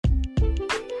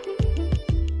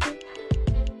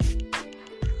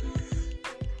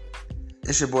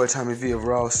It's your boy Tommy V of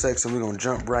Raw Sex, and we're going to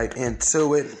jump right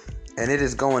into it. And it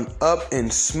is going up in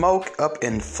smoke, up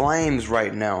in flames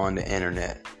right now on the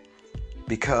internet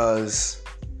because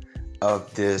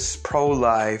of this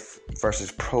pro-life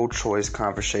versus pro-choice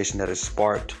conversation that is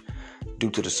sparked due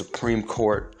to the Supreme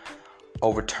Court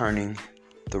overturning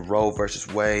the Roe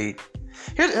versus Wade.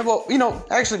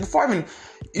 Before I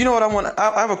even,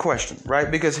 I have a question, right?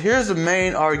 Because here's the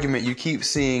main argument you keep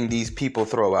seeing these people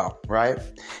throw out, right?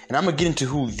 And I'm going to get into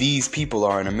who these people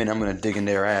are in a minute. I'm going to dig in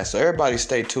their ass. So everybody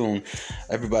stay tuned.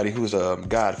 Everybody who's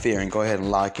God-fearing, go ahead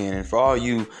and lock in. And for all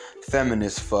you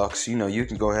feminist fucks, you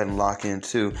can go ahead and lock in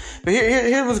too. But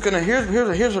here's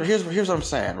what I'm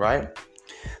saying, right?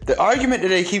 The argument that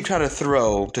they keep trying to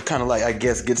throw to kind of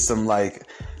get some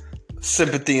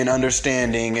sympathy and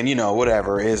understanding and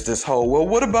whatever is this whole, well,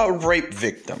 what about rape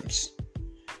victims?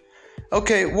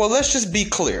 Okay, well, let's just be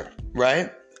clear,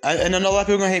 right? And I know a lot of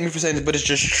people are gonna hate me for saying this, but it's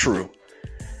just true.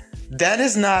 That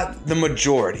is not the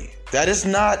majority. That is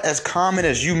not as common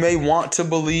as you may want to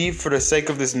believe for the sake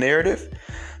of this narrative.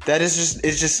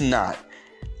 It's just not.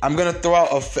 I'm gonna throw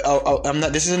out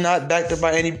this is not backed up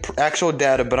by any actual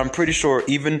data, but I'm pretty sure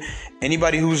even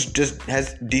anybody who's just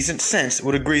has decent sense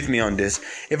would agree with me on this.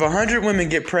 If 100 women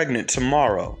get pregnant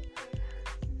tomorrow,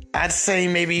 I'd say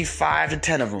maybe 5 to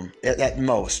 10 of them at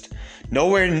most.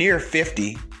 Nowhere near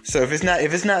 50. So if it's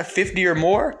not 50 or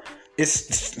more,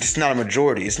 it's not a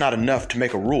majority. It's not enough to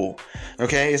make a rule.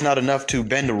 Okay, it's not enough to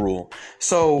bend a rule.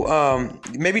 So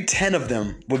maybe 10 of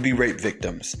them would be rape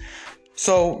victims.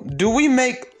 So do we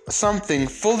make something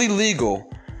fully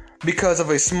legal because of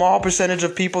a small percentage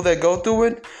of people that go through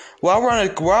it? While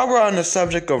we're on the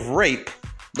subject of rape,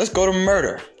 let's go to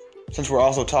murder, since we're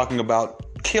also talking about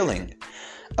killing.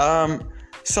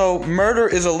 So murder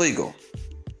is illegal,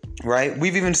 right?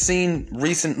 We've even seen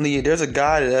recently, there's a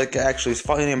guy that actually is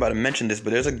funny about to mention this,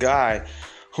 but there's a guy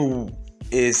who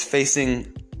is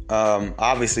facing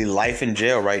obviously life in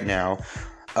jail right now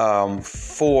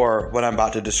for what I'm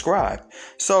about to describe.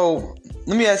 So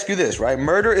let me ask you this, right?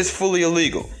 Murder is fully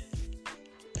illegal.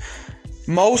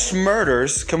 Most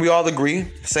murders, can we all agree?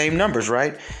 Same numbers,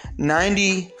 right?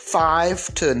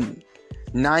 95 to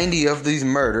 90 of these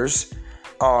murders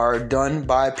are done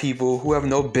by people who have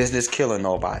no business killing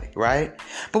nobody, right?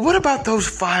 But what about those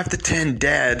 5 to 10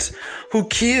 dads who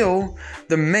kill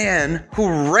the man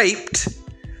who raped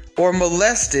or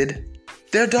molested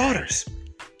their daughters?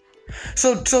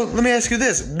 So let me ask you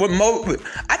this.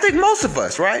 I think most of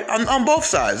us, right, on both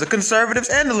sides, the conservatives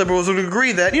and the liberals would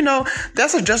agree that,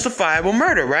 that's a justifiable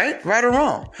murder, right? Right or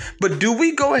wrong. But do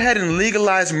we go ahead and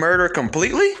legalize murder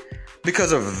completely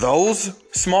because of those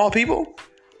small people?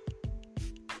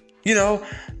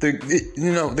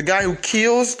 The guy who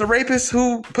kills the rapist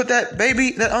who put that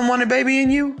unwanted baby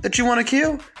in you that you want to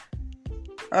kill?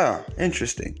 Oh,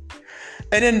 interesting.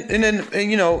 And then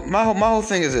my whole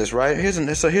thing is this, right? Here's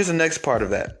the next part of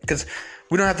that, because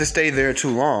we don't have to stay there too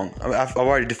long. I've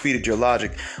already defeated your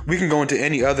logic. We can go into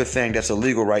any other thing that's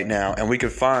illegal right now, and we can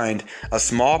find a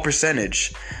small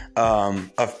percentage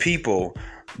of people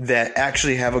that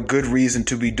actually have a good reason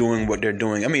to be doing what they're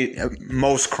doing. I mean,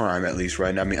 most crime, at least,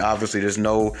 right now. I mean, obviously, there's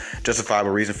no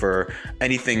justifiable reason for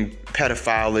anything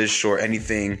pedophile-ish or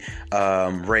anything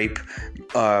rape,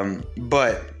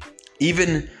 but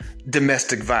even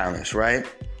domestic violence, right?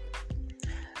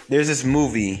 There's this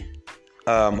movie,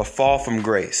 A Fall from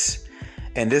Grace,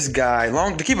 and this guy,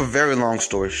 to keep a very long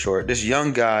story short, this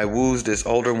young guy woos this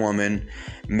older woman,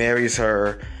 marries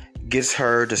her, gets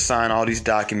her to sign all these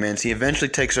documents. He eventually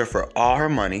takes her for all her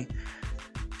money,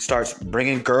 starts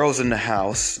bringing girls in the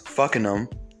house, fucking them,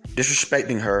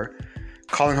 disrespecting her,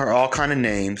 calling her all kind of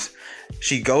names.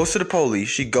 She goes to the police,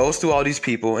 she goes through all these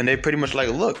people, and they pretty much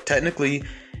look, technically,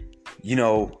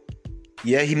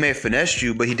 yeah, he may have finessed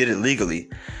you, but he did it legally.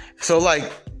 So,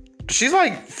 she's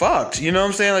fucked. You know what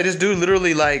I'm saying? This dude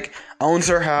literally, owns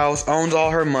her house, owns all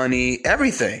her money,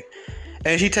 everything.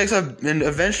 And she takes up, and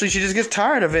eventually she just gets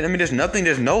tired of it. I mean, there's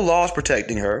no laws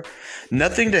protecting her,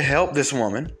 nothing to help this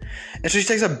woman. And so she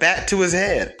takes a bat to his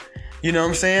head. You know what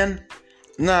I'm saying?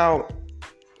 Now,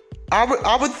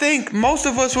 I would think most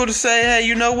of us would say, hey,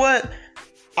 you know what?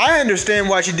 I understand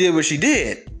why she did what she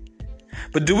did.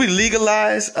 But do we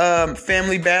legalize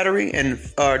family battery and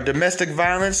domestic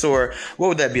violence, or what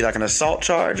would that be, an assault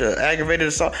charge, an aggravated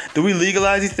assault? Do we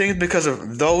legalize these things because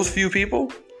of those few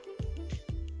people?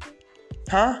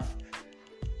 Huh?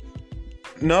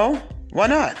 No? Why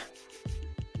not?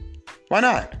 Why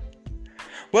not?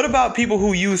 What about people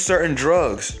who use certain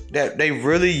drugs that they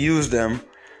really use them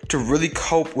to really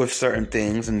cope with certain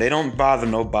things, and they don't bother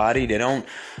nobody. They don't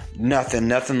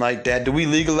nothing like that. Do we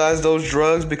legalize those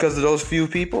drugs because of those few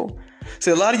people?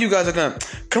 See, a lot of you guys are going,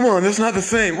 come on, that's not the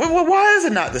same. Why is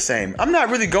it not the same? I'm not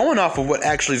really going off of what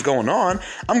actually is going on.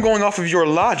 I'm going off of your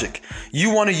logic.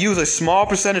 You want to use a small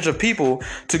percentage of people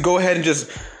to go ahead and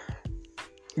just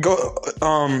go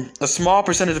a small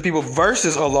percentage of people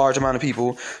versus a large amount of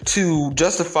people to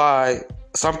justify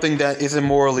something that isn't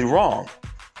morally wrong,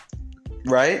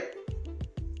 right?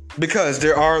 Because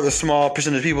there are the small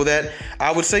percentage of people that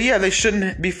I would say, yeah, they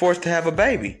shouldn't be forced to have a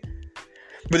baby.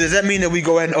 But does that mean that we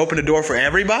go ahead and open the door for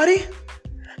everybody?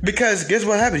 Because guess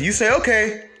what happens? You say,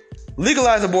 okay,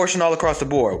 legalize abortion all across the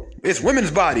board. It's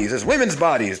women's bodies. It's women's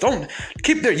bodies. Don't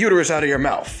keep their uterus out of your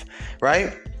mouth,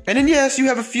 right? And then, yes, you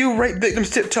have a few rape victims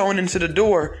tiptoeing into the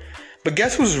door. But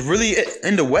guess who's really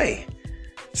in the way?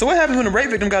 So what happens when a rape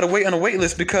victim got to wait on a wait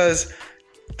list because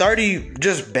 30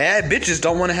 just bad bitches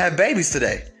don't want to have babies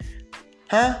today?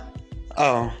 Huh?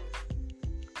 Oh,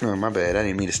 my bad. I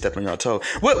didn't mean to step on your toe.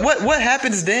 What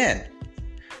happens then?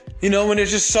 You know, when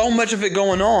there's just so much of it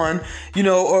going on, you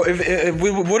know, or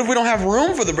what if we don't have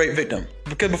room for the rape victim?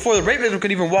 Because before the rape victim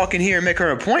could even walk in here and make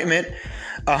her appointment,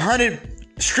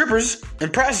 100 strippers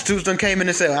and prostitutes done came in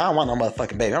and said, I don't want no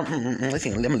motherfucking baby.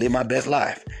 Let me live my best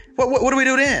life. What do we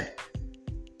do then?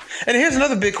 And here's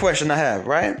another big question I have,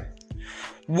 right?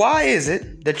 Why is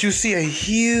it that you see a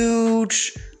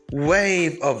huge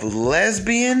wave of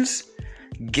lesbians,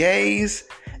 gays,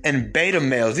 and beta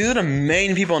males? These are the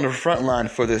main people on the front line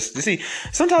for this. You see,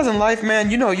 sometimes in life, man,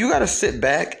 you know, you got to sit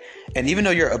back, and even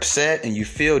though you're upset and you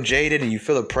feel jaded and you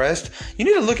feel oppressed, you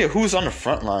need to look at who's on the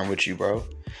front line with you, bro.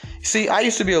 See, I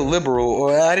used to be a liberal,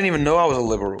 or I didn't even know I was a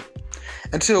liberal,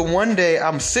 until one day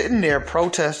I'm sitting there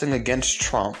protesting against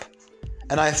Trump,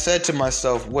 and I said to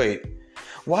myself, wait,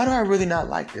 why do I really not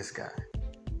like this guy?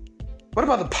 What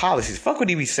about the policies? Fuck what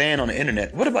he be saying on the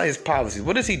internet. What about his policies?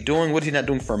 What is he doing? What is he not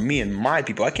doing for me and my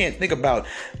people? I can't think about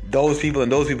those people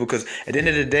and those people because at the end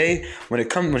of the day, when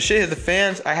shit hits the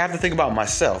fans, I have to think about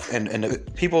myself and the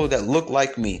people that look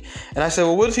like me. And I said,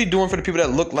 well, what is he doing for the people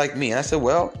that look like me? And I said,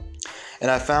 well,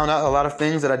 and I found out a lot of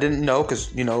things that I didn't know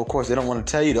because, you know, of course, they don't want to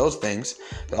tell you those things.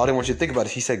 All they want you to think about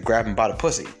is he said grab him by the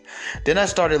pussy. Then I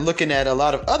started looking at a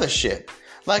lot of other shit,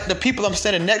 like the people I'm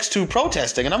standing next to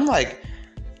protesting. And I'm like,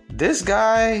 this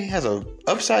guy has a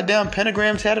upside down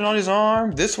pentagram tatted on his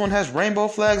arm. This one has rainbow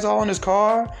flags all on his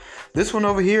car. This one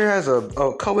over here has a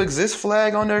coexist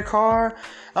flag on their car.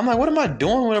 I'm like, what am I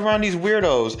doing around these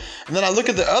weirdos? And then I look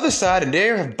at the other side, and they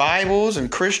have Bibles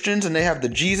and Christians, and they have the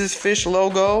Jesus fish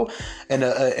logo, and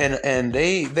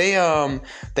they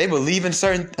believe in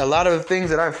a lot of the things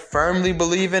that I firmly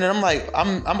believe in. And I'm like,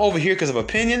 I'm over here because of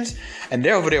opinions, and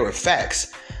they're over there with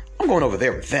facts. I'm going over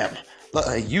there with them.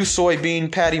 You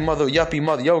soybean patty yogurt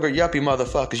yuppie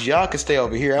motherfuckers, y'all can stay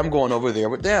over here. I'm going over there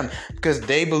with them because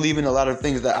they believe in a lot of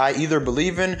things that I either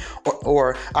believe in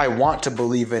or I want to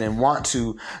believe in and want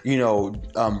to, you know,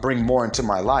 bring more into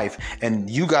my life. And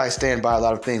you guys stand by a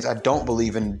lot of things I don't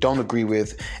believe in, don't agree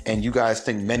with, and you guys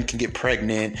think men can get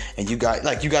pregnant, and you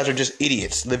guys are just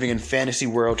idiots living in fantasy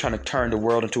world trying to turn the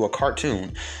world into a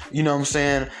cartoon. You know what I'm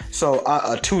saying? So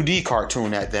a 2D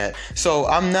cartoon at that. So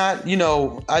I'm not, you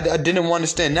know, I didn't want to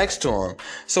stand next to him.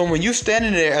 So when you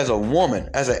standing there as a woman,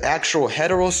 as an actual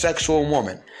heterosexual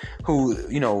woman who,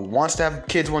 you know, wants to have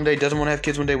kids one day, doesn't want to have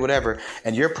kids one day, whatever,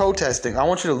 and you're protesting, I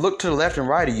want you to look to the left and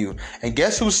right of you, and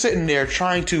guess who's sitting there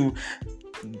trying to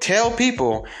tell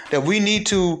people that we need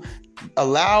to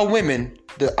allow women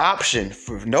the option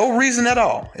for no reason at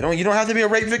all. You don't have to be a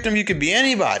rape victim. You could be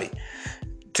anybody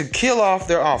to kill off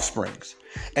their offsprings.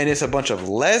 And it's a bunch of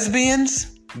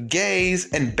lesbians,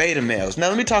 gays, and beta males. Now,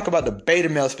 let me talk about the beta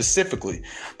males specifically.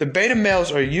 The beta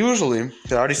males are usually,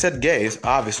 I already said gays,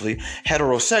 obviously,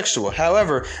 heterosexual.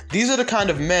 However, these are the kind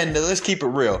of men that, let's keep it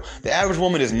real, the average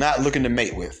woman is not looking to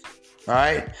mate with. All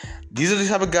right? These are the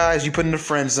type of guys you put in the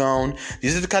friend zone.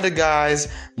 These are the kind of guys,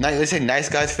 they say nice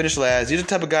guys finish last. These are the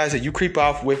type of guys that you creep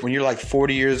off with when you're like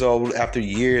 40 years old after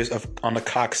years of on the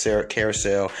cock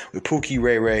carousel with Pookie,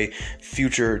 Ray Ray,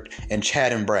 Future, and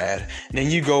Chad and Brad. And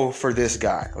then you go for this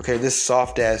guy, okay? This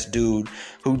soft ass dude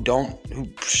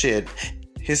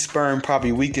his sperm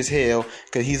probably weak as hell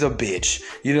because he's a bitch.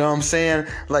 You know what I'm saying?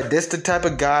 Like, this the type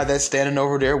of guy that's standing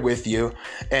over there with you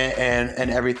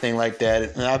and everything like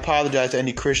that. And I apologize to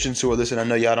any Christians who are listening. I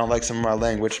know y'all don't like some of my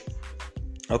language.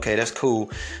 Okay, that's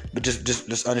cool. But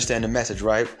just understand the message,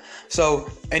 right? So,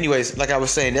 anyways, like I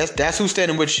was saying, that's who's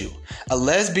standing with you. A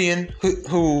lesbian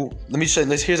who let me show you,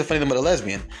 here's a funny thing about a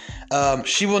lesbian.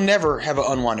 She will never have an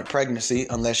unwanted pregnancy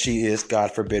unless she is,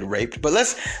 God forbid, raped. But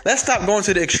let's stop going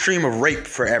to the extreme of rape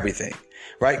for everything.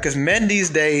 right? Because men these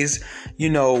days,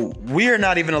 we are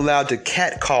not even allowed to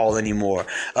catcall anymore.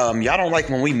 Y'all don't like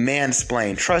when we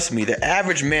mansplain. Trust me, the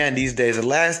average man these days, the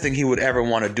last thing he would ever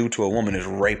want to do to a woman is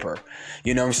rape her.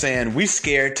 You know what I'm saying? We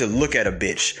scared to look at a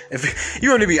bitch. If you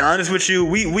want to be honest with you,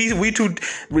 we're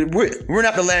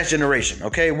not the last generation,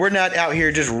 okay? We're not out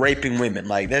here just raping women.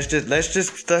 Like, let's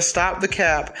stop the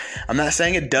cap. I'm not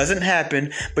saying it doesn't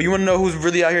happen, but you want to know who's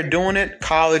really out here doing it?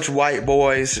 College white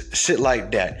boys, shit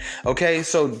like that. Okay,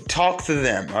 so talk to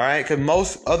them, all right? Because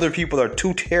most other people are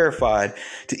too terrified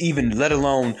to even, let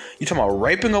alone, you talking about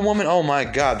raping a woman? Oh my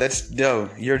God,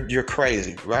 you're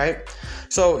crazy, right?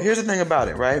 So here's the thing about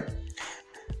it, right?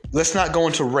 Let's not go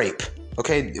into rape,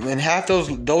 okay? And half those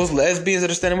lesbians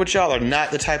that are standing with y'all are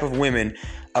not the type of women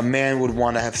a man would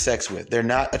want to have sex with. They're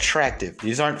not attractive.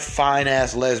 These aren't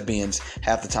fine-ass lesbians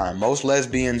half the time. Most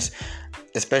lesbians,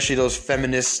 especially those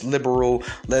feminist, liberal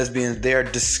lesbians, they're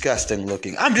disgusting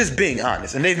looking. I'm just being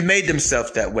honest. And they've made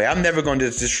themselves that way. I'm never going to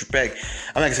disrespect.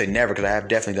 I'm not going to say never, because I have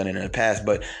definitely done it in the past.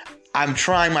 But I'm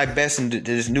trying my best in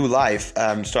this new life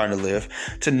I'm starting to live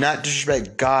to not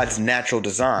disrespect God's natural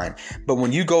design. But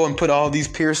when you go and put all these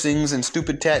piercings and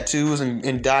stupid tattoos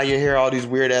and dye your hair all these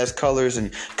weird ass colors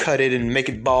and cut it and make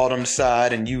it bald on the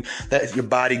side and you let your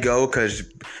body go because,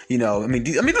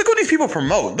 look what these people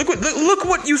promote. Look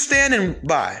what you standing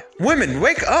by. Women,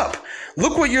 wake up.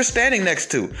 Look what you're standing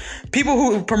next to. People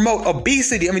who promote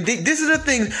obesity. This is the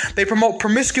thing. They promote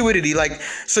promiscuity,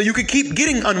 so you could keep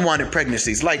getting unwanted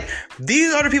pregnancies.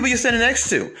 These are the people you're standing next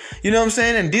to. You know what I'm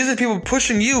saying? And these are the people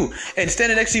pushing you and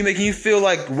standing next to you, making you feel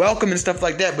like welcome and stuff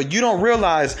like that. But you don't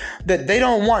realize that they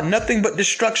don't want nothing but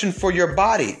destruction for your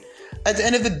body. At the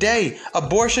end of the day,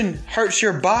 abortion hurts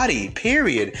your body,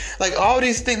 period. All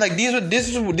these things, these are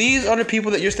the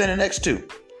people that you're standing next to.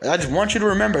 I just want you to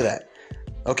remember that.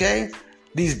 Okay?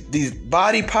 These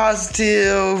body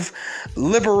positive,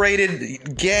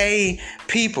 liberated, gay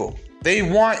people. They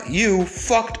want you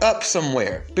fucked up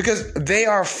somewhere because they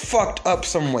are fucked up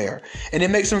somewhere. And it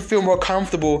makes them feel more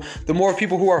comfortable the more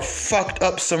people who are fucked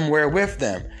up somewhere with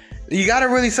them. You got to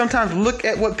really sometimes look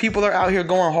at what people are out here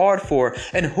going hard for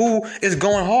and who is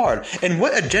going hard and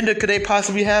what agenda could they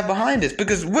possibly have behind this?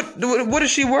 Because what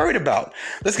is she worried about?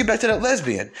 Let's get back to that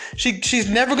lesbian. She's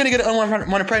never going to get an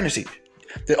unwanted pregnancy.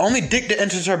 The only dick that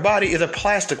enters her body is a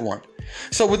plastic one.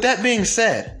 So with that being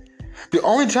said, the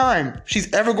only time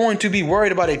she's ever going to be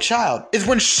worried about a child is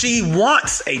when she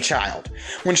wants a child.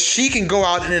 When she can go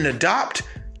out and adopt,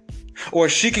 or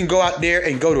she can go out there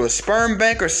and go to a sperm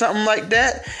bank or something like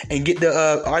that and get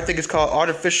the, I think it's called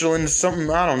artificial and something,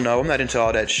 I don't know. I'm not into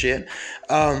all that shit.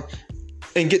 And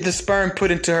get the sperm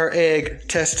put into her egg,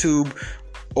 test tube,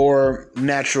 or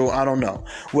natural, I don't know.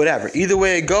 Whatever. Either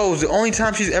way it goes, the only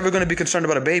time she's ever going to be concerned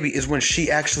about a baby is when she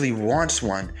actually wants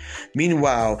one.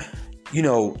 Meanwhile,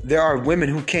 there are women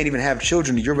who can't even have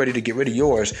children. You're ready to get rid of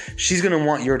yours. She's going to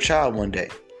want your child one day.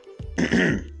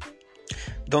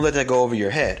 Don't let that go over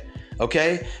your head.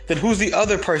 Okay? Then who's the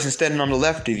other person standing on the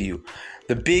left of you?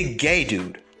 The big gay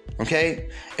dude. Okay?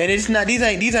 And it's not, these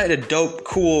ain't the dope,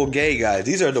 cool gay guys.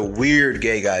 These are the weird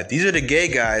gay guys. These are the gay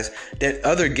guys that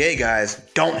other gay guys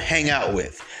don't hang out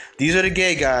with. These are the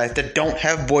gay guys that don't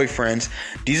have boyfriends.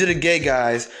 These are the gay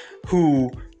guys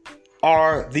who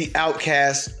are the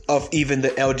outcasts of even the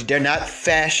LG. They're not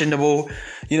fashionable.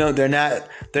 They're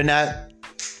not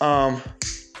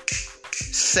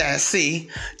sassy.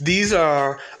 These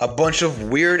are a bunch of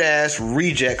weird ass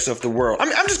rejects of the world.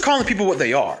 I'm just calling people what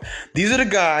they are. These are the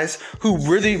guys who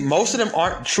really, most of them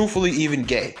aren't truthfully even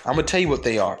gay. I'm gonna tell you what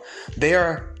they are. They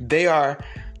are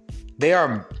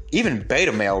even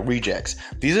beta male rejects.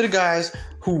 These are the guys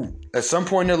who at some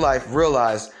point in their life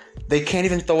realize they can't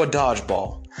even throw a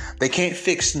dodgeball. They can't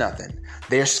fix nothing.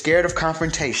 They're scared of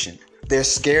confrontation. They're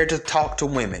scared to talk to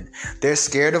women. They're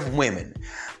scared of women.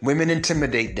 Women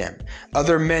intimidate them.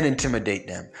 Other men intimidate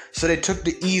them. So they took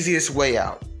the easiest way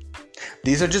out.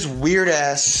 These are just weird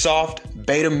ass, soft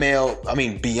beta male,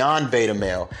 beyond beta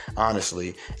male,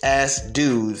 honestly, ass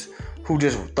dudes who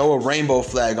just throw a rainbow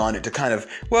flag on it to kind of,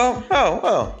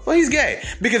 well, he's gay.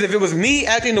 Because if it was me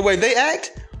acting the way they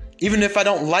act, even if I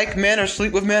don't like men or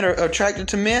sleep with men or attracted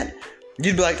to men,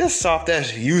 you'd be like, that's soft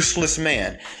ass useless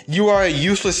man. You are a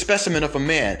useless specimen of a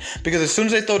man. Because as soon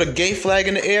as they throw the gay flag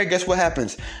in the air, guess what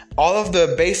happens? All of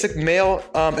the basic male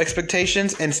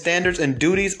expectations and standards and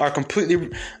duties are completely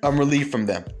relieved from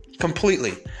them.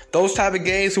 Completely. Those type of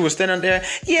gays who were standing there,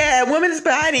 yeah, women's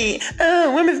body,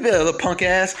 women's body, little punk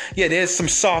ass. Yeah, there's some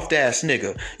soft ass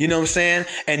nigga. You know what I'm saying?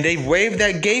 And they wave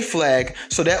that gay flag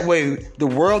so that way the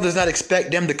world does not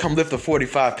expect them to come lift a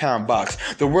 45-pound box.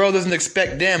 The world doesn't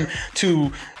expect them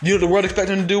to, the world expects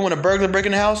them to do when a burglar breaks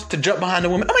in the house, to jump behind the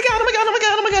woman. Oh my God, oh my God, oh my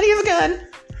God, oh my God, he has a gun.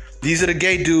 These are the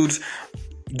gay dudes.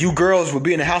 You girls would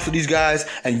be in the house with these guys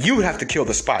and you would have to kill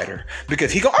the spider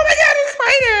because he go, oh my God, a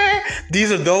spider. These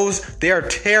are those, they are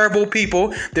terrible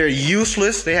people. They're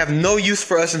useless. They have no use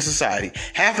for us in society.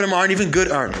 Half of them aren't even good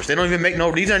earners. They don't even make no,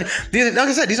 like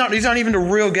I said, these aren't even the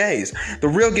real gays. The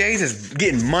real gays is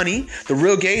getting money. The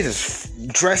real gays is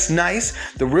dressed nice.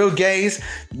 The real gays,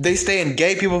 they stay in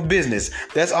gay people's business.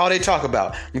 That's all they talk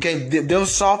about. Okay,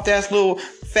 those soft ass little,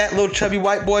 fat little chubby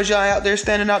white boys y'all out there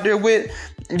standing out there with,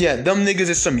 yeah, them niggas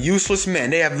is some useless men.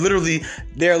 They're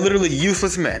literally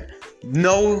useless men.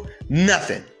 No,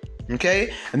 nothing.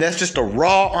 Okay? And that's just the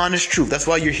raw, honest truth. That's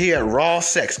why you're here at Raw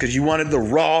Sex, because you wanted the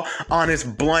raw,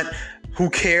 honest, blunt, who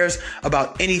cares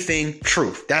about anything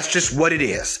truth. That's just what it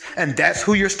is. And that's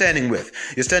who you're standing with.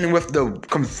 You're standing with the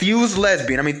confused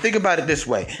lesbian. I mean, think about it this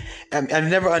way. I've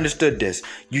never understood this.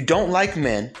 You don't like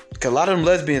men, because a lot of them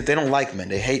lesbians, they don't like men.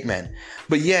 They hate men.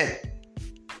 But yet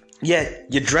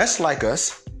you dress like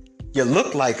us. You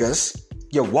look like us,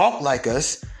 you walk like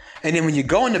us, and then when you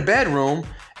go in the bedroom,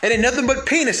 it ain't nothing but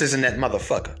penises in that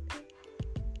motherfucker.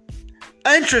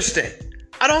 Interesting.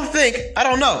 I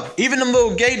don't know. Even them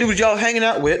little gay dudes y'all hanging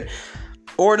out with,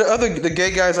 or the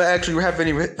gay guys I actually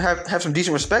have some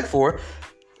decent respect for,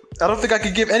 I don't think I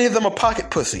could give any of them a pocket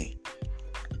pussy.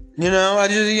 I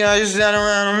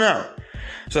don't know.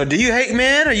 So do you hate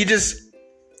men, or you just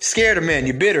scared of men?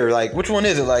 You bitter? Like, which one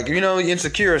is it? Like, you're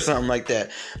insecure or something like that?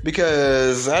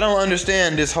 Because I don't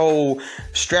understand this whole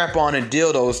strap-on and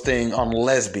dildos thing on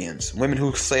lesbians. Women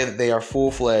who say that they are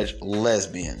full-fledged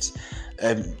lesbians.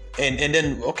 And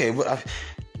then, okay, what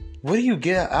do you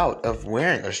get out of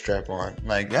wearing a strap-on?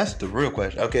 Like, that's the real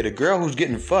question. Okay, the girl who's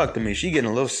getting fucked, I mean, she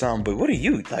getting a little something, but what are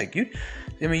you? Like,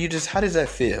 how does that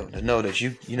feel? To know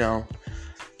that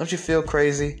don't you feel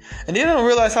crazy? And you don't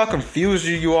realize how confused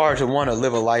you are to want to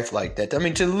live a life like that. I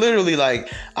mean, to literally,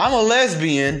 like, I'm a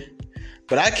lesbian,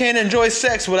 but I can't enjoy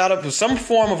sex without some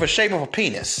form of a shape of a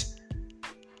penis.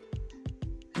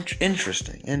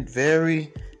 Interesting. And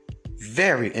very,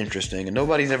 very interesting. And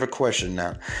nobody's ever questioned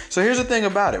that. So here's the thing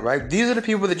about it, right? These are the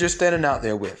people that you're standing out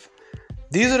there with.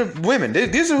 These are the women.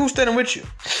 These are who's standing with you.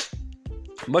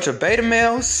 A bunch of beta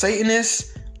males,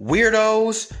 Satanists,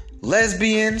 weirdos,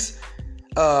 lesbians,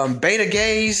 beta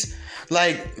gays.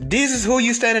 Like, this is who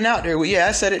you standing out there with. Yeah,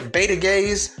 I said it. Beta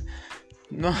gays.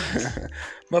 No,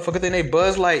 motherfucker think they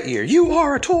Buzz Lightyear. You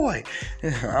are a toy.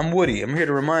 I'm Woody. I'm here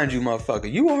to remind you,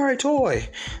 motherfucker. You are a toy.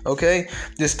 Okay?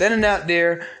 Just standing out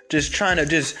there, just trying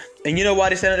to and you know why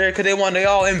they standing out there? Because they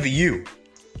all envy you.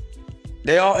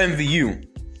 They all envy you.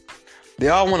 They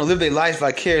all want to live their lives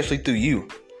vicariously through you.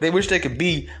 They wish they could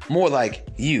be more like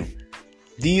you.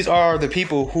 These are the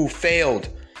people who failed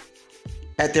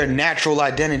at their natural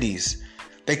identities.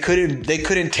 They couldn't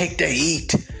take their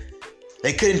heat.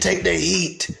 They couldn't take their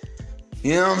heat.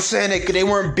 You know what I'm saying? They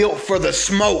weren't built for the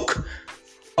smoke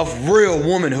of real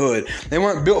womanhood. They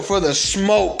weren't built for the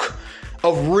smoke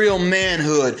of real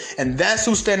manhood. And that's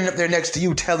who's standing up there next to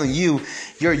you telling you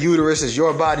your uterus is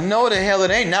your body. No, the hell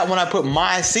it ain't. Not when I put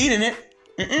my seed in it.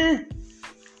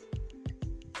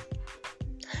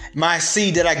 My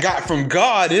seed that I got from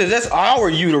God, that's our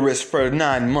uterus for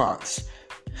 9 months.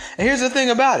 And here's the thing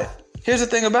about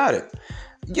it.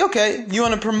 Okay, you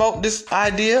want to promote this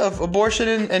idea of abortion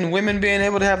and women being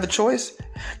able to have the choice?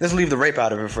 Let's leave the rape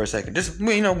out of it for a second. Just,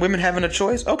 women having a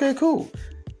choice? Okay, cool.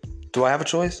 Do I have a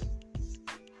choice?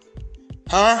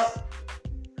 Huh?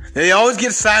 They always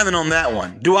get silent on that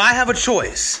one. Do I have a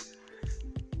choice?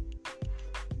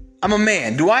 I'm a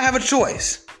man. Do I have a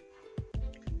choice?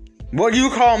 What do you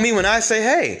call me when I say,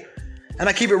 hey? And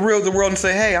I keep it real with the world and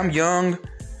say, hey, I'm young.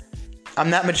 I'm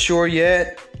not mature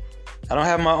yet. I don't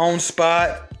have my own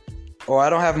spot, or I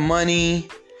don't have money,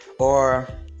 or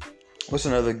what's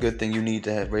another good thing you need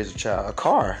to raise a child? A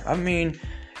car. I mean,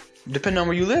 depending on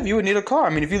where you live, you would need a car. I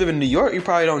mean, if you live in New York, you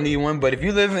probably don't need one, but if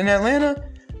you live in Atlanta,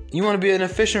 you want to be an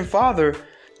efficient father,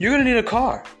 you're going to need a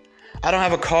car. I don't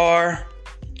have a car.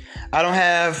 I don't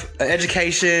have an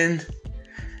education.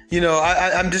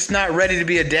 I'm just not ready to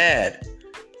be a dad.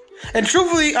 And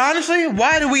truthfully, honestly,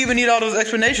 why do we even need all those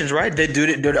explanations, right? Are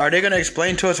they going to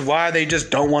explain to us why they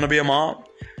just don't want to be a mom?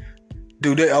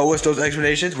 Do they owe us those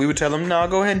explanations? We would tell them, no,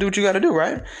 go ahead and do what you got to do,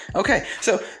 right? Okay,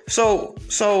 so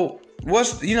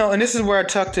and this is where I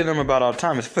talk to them about all the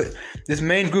time. This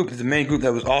main group is the main group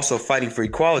that was also fighting for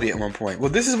equality at one point. Well,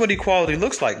 this is what equality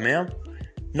looks like, ma'am.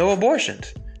 No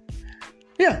abortions.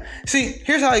 Yeah. See,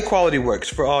 here's how equality works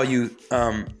for all you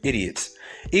idiots.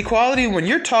 Equality, when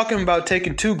you're talking about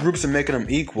taking two groups and making them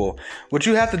equal, what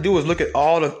you have to do is look at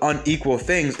all the unequal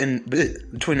things in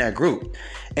between that group,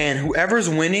 and whoever's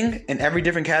winning in every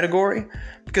different category.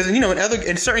 Because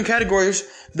in certain categories,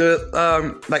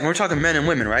 like when we're talking men and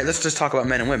women, right? Let's just talk about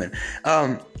men and women.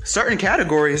 Certain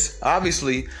categories,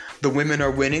 obviously, the women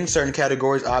are winning. Certain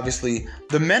categories, obviously,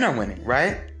 the men are winning,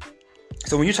 right?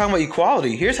 So when you're talking about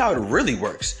equality, here's how it really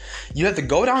works. You have to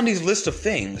go down these lists of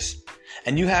things,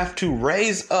 and you have to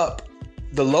raise up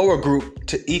the lower group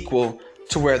to equal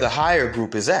to where the higher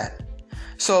group is at.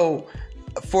 So,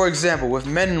 for example, with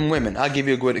men and women, I'll give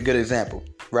you a good example,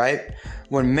 right?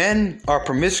 When men are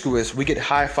promiscuous, we get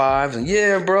high fives and,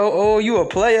 yeah, bro, oh, you a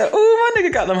player. Oh, my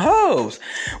nigga got them hoes.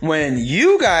 When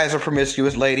you guys are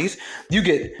promiscuous, ladies, you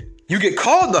get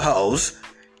called the hoes.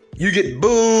 You get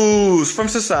boos from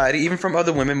society, even from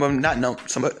other women. Well, not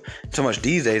so much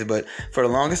these days, but for the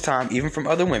longest time, even from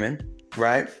other women,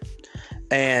 right?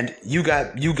 And you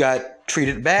got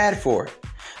treated bad for it.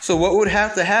 So what would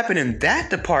have to happen in that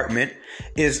department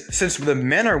is, since the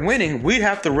men are winning, we'd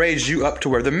have to raise you up to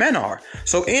where the men are.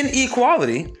 So in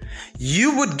equality,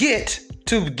 you would get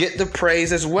to get the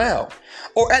praise as well.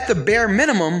 Or at the bare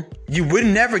minimum, you would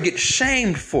never get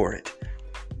shamed for it.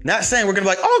 Not saying we're going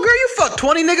to be like, oh, girl, you fucked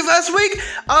 20 niggas last week?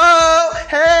 Oh,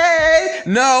 hey.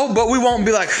 No, but we won't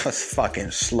be like, fucking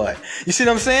slut. You see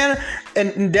what I'm saying?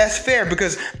 And that's fair,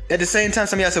 because at the same time,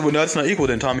 some of y'all said, well, no, it's not equal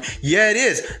then, Tommy. Yeah, it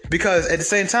is. Because at the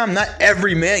same time, not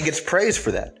every man gets praised for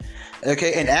that.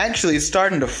 Okay, and actually it's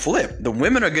starting to flip. The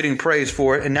women are getting praised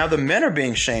for it, and now the men are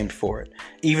being shamed for it,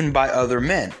 even by other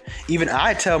men. Even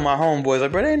I tell my homeboys,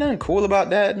 like, bro, there ain't nothing cool about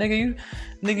that, nigga.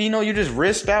 You just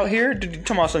risked out here. Talking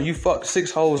about something, you fucked 6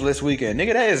 hoes this weekend.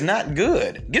 Nigga, that is not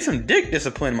good. Get some dick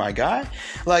discipline, my guy.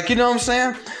 Like, you know what I'm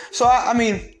saying? So, I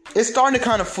mean, it's starting to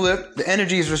kind of flip. The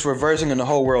energy is just reversing in the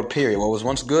whole world, period. What was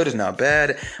once good is now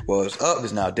bad. What was up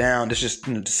is now down. It's just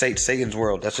Satan's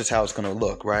world. That's just how it's going to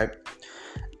look, right?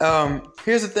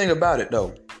 Here's the thing about it,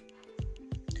 though.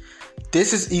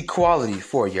 This is equality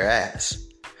for your ass.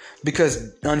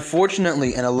 Because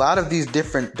unfortunately, in a lot of these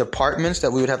different departments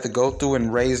that we would have to go through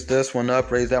and raise this one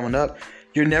up, raise that one up,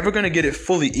 you're never going to get it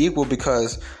fully equal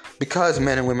because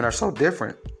men and women are so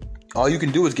different. All you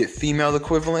can do is get female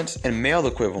equivalents and male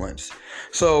equivalents.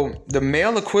 So the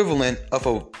male equivalent of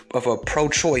a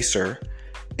pro-choicer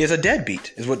is a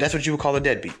deadbeat. That's what you would call a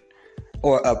deadbeat,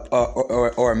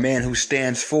 or a man who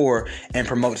stands for and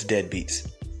promotes deadbeats.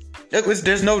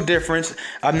 There's no difference.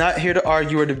 I'm not here to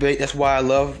argue or debate. That's why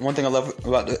one thing I love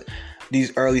about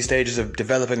these early stages of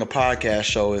developing a podcast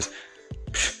show is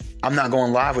I'm not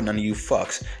going live with none of you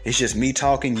fucks. It's just me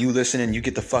talking, you listening, you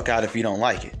get the fuck out if you don't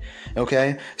like it.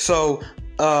 Okay? So,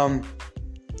 and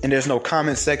there's no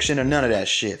comment section or none of that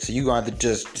shit. So you gonna have to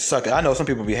just suck it. I know some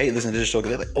people be hate listening to this show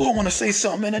because they're like, oh, I want to say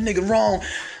something, man, that nigga wrong.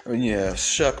 Yeah,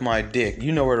 suck my dick.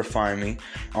 You know where to find me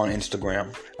on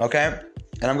Instagram. Okay?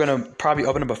 And I'm going to probably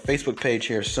open up a Facebook page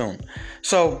here soon.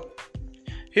 So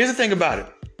here's the thing about it.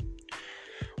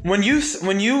 When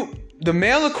the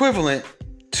male equivalent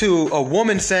to a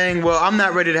woman saying, well, I'm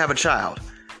not ready to have a child,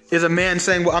 is a man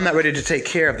saying, well, I'm not ready to take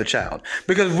care of the child.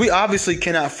 Because we obviously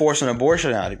cannot force an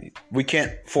abortion out of you. We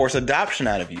can't force adoption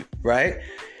out of you, right?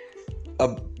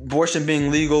 Abortion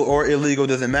being legal or illegal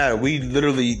doesn't matter. We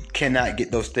literally cannot get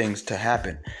those things to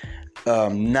happen.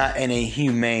 Not in a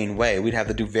humane way. We'd have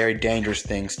to do very dangerous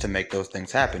things to make those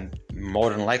things happen. More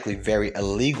than likely, very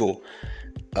illegal,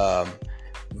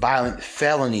 violent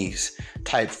felonies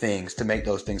type things to make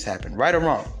those things happen. Right or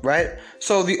wrong, right?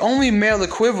 So the only male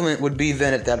equivalent would be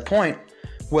then at that point,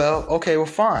 well, okay, well,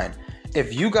 fine.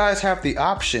 If you guys have the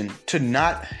option to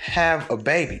not have a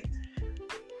baby,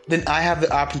 then I have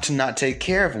the option to not take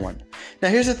care of one. Now,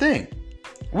 here's the thing.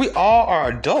 We all are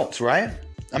adults, right?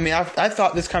 I mean, I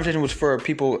thought this conversation was for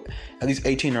people at least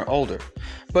 18 or older.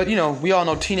 But, we all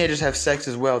know teenagers have sex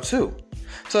as well, too.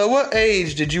 So at what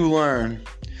age did you learn?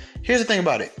 Here's the thing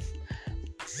about it.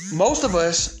 Most of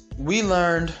us, we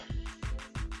learned...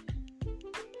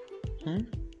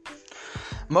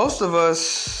 Most of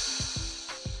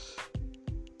us...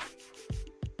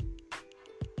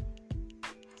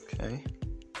 Okay.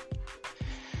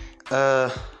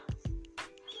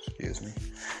 Excuse me.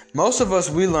 Most of us,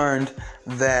 we learned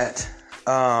that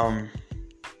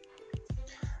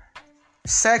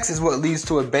sex is what leads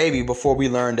to a baby before we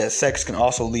learned that sex can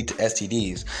also lead to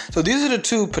STDs. So these are the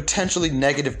two potentially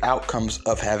negative outcomes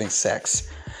of having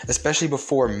sex. especially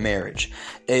before marriage,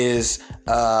 is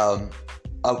an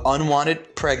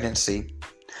unwanted pregnancy.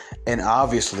 And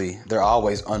obviously, they're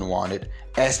always unwanted.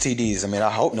 STDs. I mean, I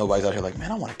hope nobody's out here like,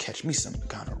 man, I want to catch me some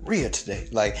gonorrhea today.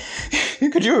 Like,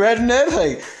 could you imagine that?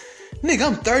 Like, nigga,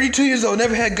 I'm 32 years old,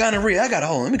 never had gonorrhea. I got a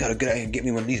hole. Let me gotta get out and get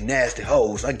me one of these nasty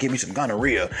hoes. I get me some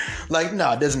gonorrhea. Like, no,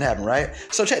 it doesn't happen, right?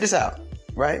 So check this out,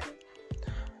 right?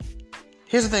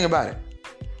 Here's the thing about it.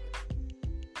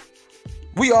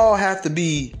 We all have to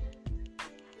be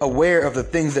aware of the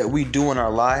things that we do in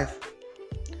our life,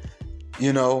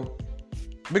 you know,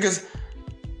 because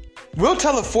we'll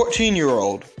tell a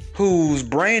 14-year-old whose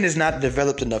brain is not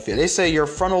developed enough yet. They say your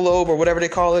frontal lobe or whatever they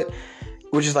call it,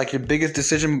 which is like your biggest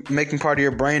decision-making part of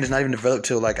your brain, is not even developed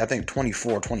till like, I think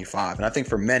 24, 25. And I think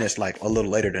for men, it's like a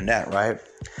little later than that, right?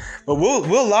 But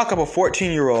we'll lock up a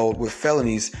 14-year-old with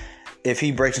felonies if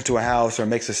he breaks into a house or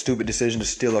makes a stupid decision to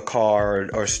steal a car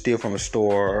or steal from a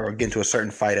store or get into a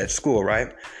certain fight at school,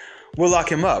 right? We'll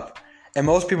lock him up. And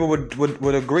most people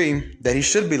would agree that he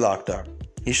should be locked up.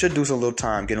 He should do some little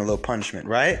time, get a little punishment,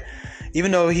 right?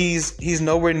 Even though he's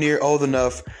nowhere near old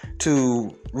enough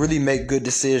to really make good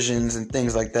decisions and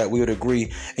things like that, we would agree.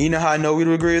 And you know how I know we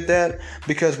would agree with that?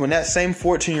 Because when that same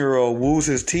 14-year-old woos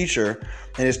his teacher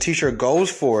and his teacher goes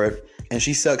for it and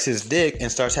she sucks his dick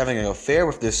and starts having an affair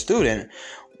with this student,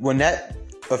 when that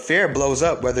affair blows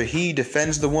up, whether he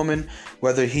defends the woman,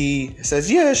 whether he says,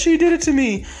 yeah, she did it to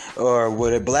me, or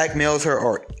whether it blackmails her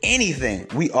or anything,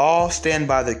 we all stand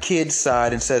by the kid's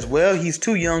side and says, well, he's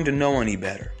too young to know any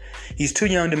better. He's too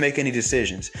young to make any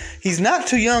decisions. He's not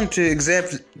too young to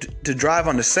drive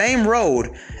on the same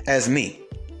road as me.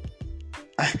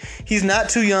 He's not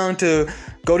too young to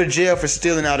go to jail for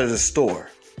stealing out of the store.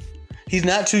 He's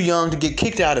not too young to get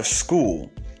kicked out of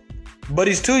school. But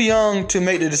he's too young to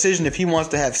make the decision if he wants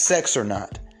to have sex or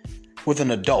not with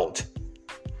an adult.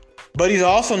 But he's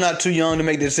also not too young to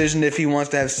make the decision if he wants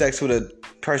to have sex with a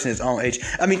person his own age.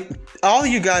 I mean, all of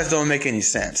you guys don't make any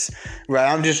sense,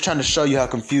 right? I'm just trying to show you how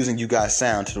confusing you guys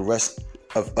sound to the rest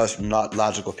of us not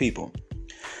logical people.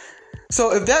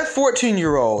 So if that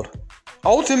 14-year-old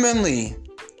ultimately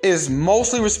is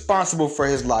mostly responsible for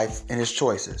his life and his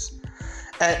choices,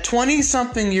 at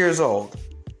 20-something years old,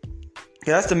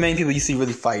 yeah, that's the main people you see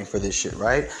really fighting for this shit,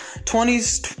 right?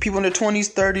 20s, people in their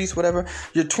 20s, 30s, whatever.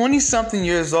 You're 20-something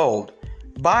years old.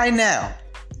 By now,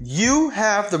 you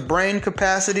have the brain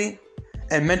capacity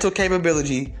and mental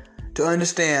capability to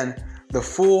understand the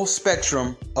full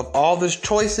spectrum of all the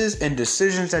choices and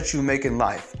decisions that you make in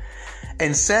life.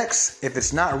 And sex, if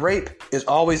it's not rape, is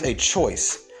always a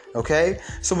choice, okay?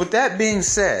 So with that being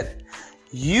said,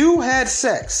 you had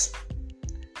sex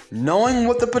knowing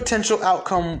what the potential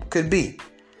outcome could be,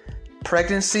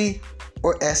 pregnancy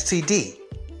or STD.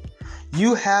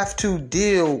 You have to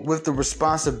deal with the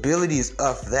responsibilities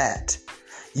of that.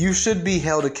 You should be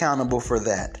held accountable for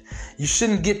that. You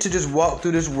shouldn't get to just walk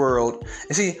through this world.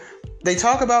 And see, they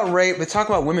talk about rape, they talk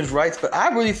about women's rights, but I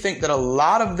really think that a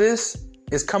lot of this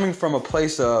is coming from a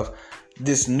place of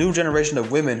this new generation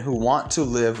of women who want to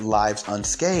live lives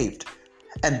unscathed.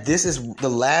 And this is the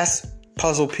last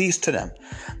puzzle piece to them.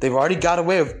 They've already got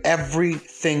away with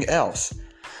everything else.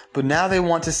 But now they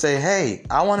want to say, hey,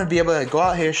 I want to be able to go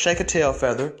out here, shake a tail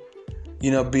feather,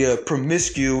 be a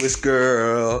promiscuous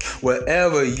girl,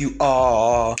 wherever you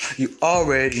are, you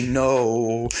already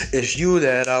know it's you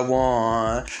that I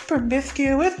want.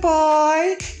 Promiscuous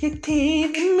boy, you're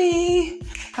teasing me.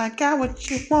 I got what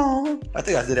you want. I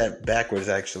think I did that backwards,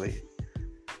 actually.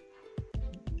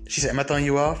 She said, am I throwing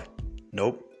you off?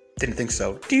 Nope. Didn't think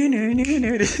so.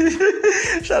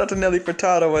 Shout out to Nelly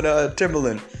Furtado and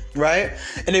Timberland, right?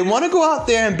 And they want to go out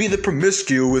there and be the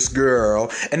promiscuous girl,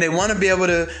 and they want to be able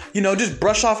to, just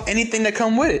brush off anything that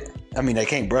come with it. I mean, they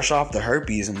can't brush off the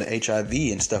herpes and the HIV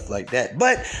and stuff like that.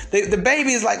 But the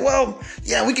baby is like, well,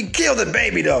 yeah, we can kill the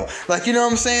baby though. Like, you know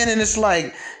what I'm saying? And it's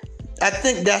like, I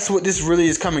think that's what this really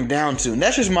is coming down to. And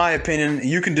that's just my opinion.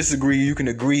 You can disagree. You can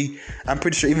agree. I'm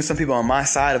pretty sure even some people on my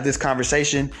side of this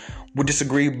conversation would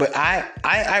disagree. But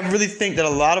I really think that a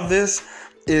lot of this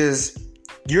is,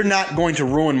 you're not going to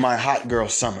ruin my hot girl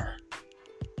summer.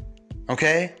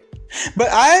 Okay? But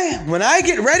when I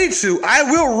get ready to, I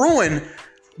will ruin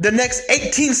the next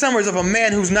 18 summers of a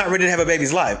man who's not ready to have a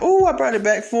baby's life. Oh, I brought it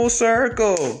back full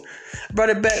circle.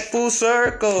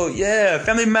 Yeah,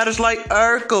 family matters like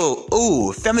Urkel.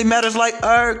 Ooh, family matters like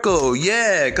Urkel.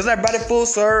 Yeah, because I brought it full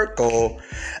circle.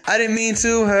 I didn't mean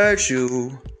to hurt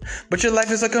you, but your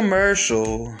life is a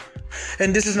commercial,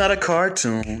 and this is not a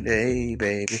cartoon. Hey,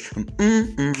 baby. Hey,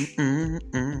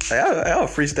 I'm a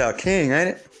freestyle king, ain't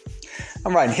it?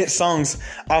 I'm writing hit songs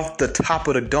off the top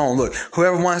of the dome. Look,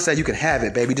 whoever wants that, you can have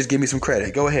it, baby. Just give me some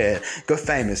credit. Go ahead. Go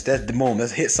famous. That's the moment.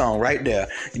 That's a hit song right there.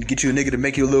 You get you a nigga to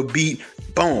make you a little beat.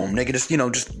 Boom. Nigga, just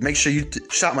make sure you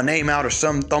shout my name out or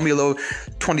something. Throw me a little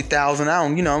 20,000. I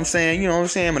don't, you know what I'm saying? You know what I'm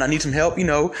saying? When I need some help,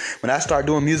 when I start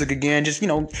doing music again, just,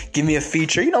 give me a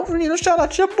feature. Shout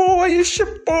out your boy. It's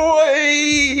your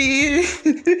boy.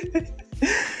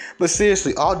 But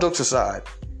seriously, all jokes aside,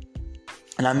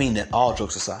 and I mean that, all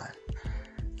jokes aside,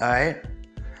 all right?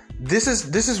 This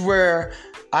is where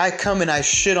I come and I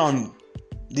shit on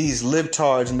these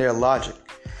libtards and their logic.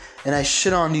 And I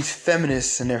shit on these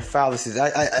feminists and their fallacies.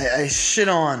 I shit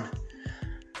on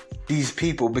these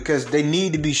people because they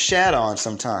need to be shat on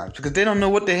sometimes. Because they don't know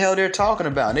what the hell they're talking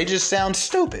about. They just sound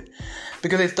stupid.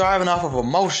 Because they're thriving off of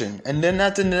emotion. And then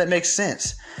nothing that makes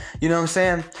sense. You know what I'm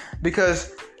saying?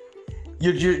 Because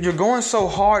you're going so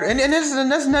hard. And that's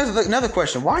another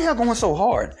question. Why are y'all going so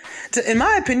hard? In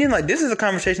my opinion, like, this is a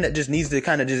conversation that just needs to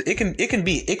kind of just... It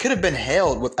could have been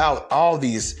held without all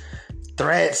these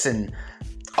threats and...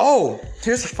 Oh,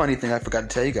 here's a funny thing I forgot to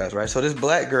tell you guys, right? So this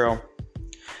black girl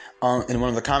in one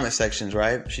of the comment sections,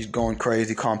 right? She's going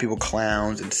crazy, calling people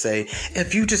clowns and say,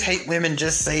 if you just hate women,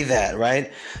 just say that,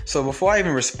 right? So before I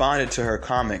even responded to her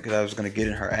comment, because I was going to get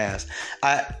in her ass,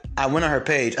 I went on her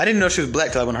page. I didn't know she was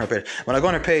black till I went on her page. When I go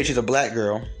on her page, she's a black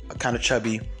girl, kind of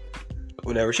chubby,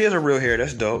 whatever. She has her real hair.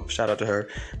 That's dope. Shout out to her.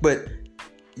 But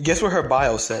guess what her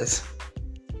bio says?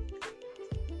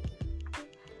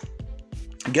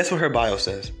 Guess what her bio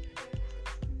says?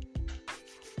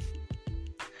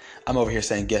 I'm over here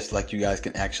saying guess like you guys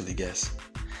can actually guess.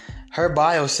 Her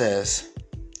bio says,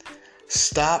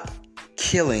 stop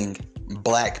killing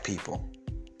black people.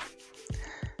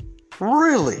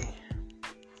 Really?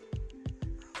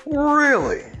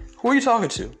 Really? Who are you talking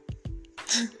to?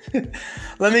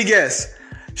 Let me guess.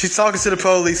 She's talking to the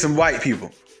police and white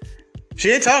people. She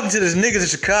ain't talking to these niggas in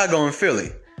Chicago and Philly.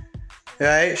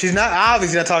 Right? She's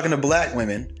obviously not talking to black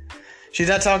women. She's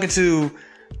not talking to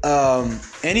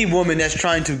any woman that's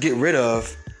trying to get rid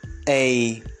of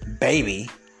a baby.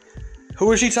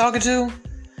 Who is she talking to?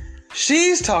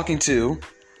 She's talking to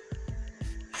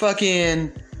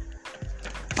fucking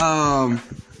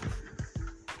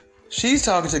she's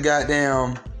talking to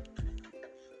goddamn,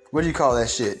 what do you call that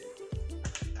shit?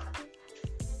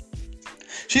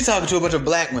 She's talking to a bunch of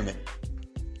black women.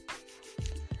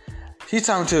 She's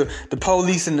talking to the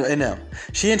police and them.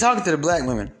 She ain't talking to the black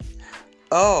women.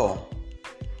 Oh,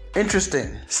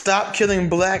 interesting. Stop killing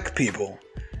black people.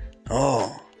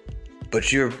 Oh,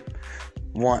 but you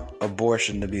want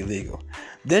abortion to be legal.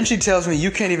 Then she tells me,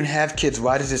 you can't even have kids.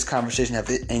 Why does this conversation have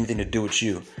anything to do with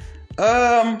you?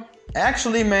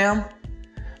 Actually, ma'am,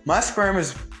 my sperm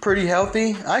is pretty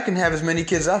healthy. I can have as many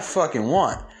kids as I fucking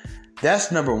want.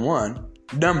 That's number one.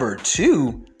 Number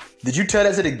two, did you tell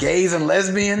that to the gays and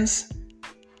lesbians?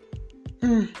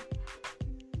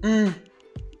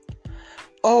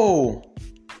 Oh.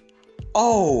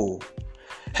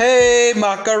 Hey,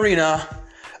 Macarena.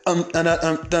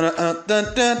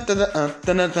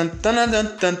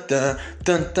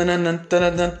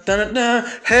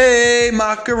 Hey,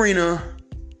 Macarena.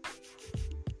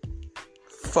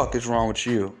 Fuck is wrong with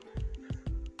you?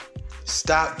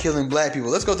 Stop killing black people.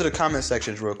 Let's go to the comment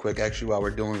sections real quick, actually, while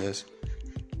we're doing this.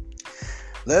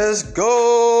 Let's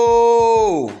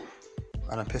go.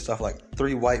 I done pissed off like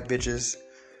 3 white bitches,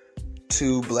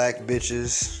 2 black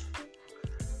bitches.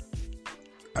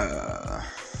 Oh,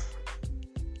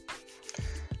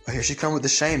 here she come with the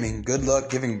shaming. Good luck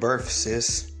giving birth,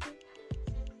 sis.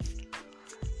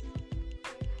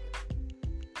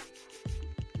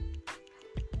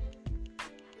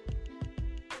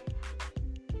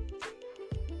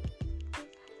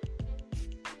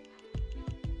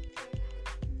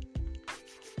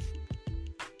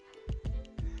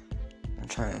 I'm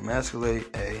trying to emasculate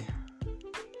a...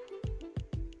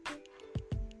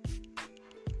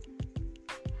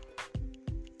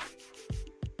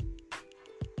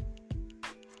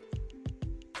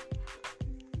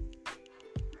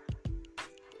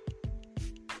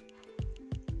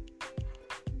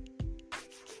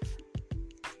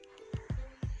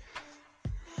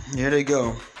 Here they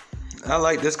go. I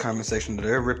like this comment section.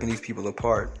 They're ripping these people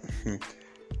apart.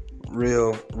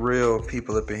 Real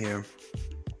people up in here.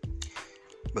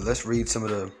 But let's read some of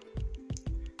the...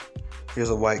 Here's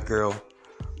a white girl.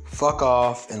 Fuck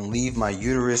off and leave my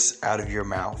uterus out of your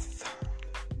mouth.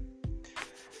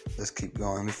 Let's keep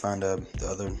going. Let me find the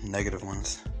other negative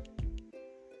ones.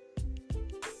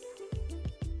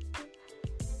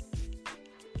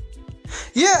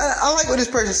 Yeah, I like what this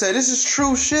person said. This is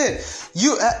true shit.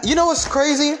 You know what's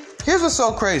crazy? Here's what's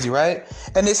so crazy, right?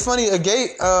 And it's funny.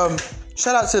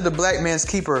 Shout out to the Black Man's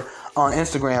Keeper on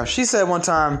Instagram. She said one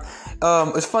time,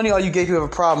 it's funny all you gay people have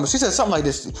a problem. She said something like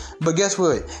this, but guess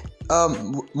what?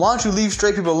 Why don't you leave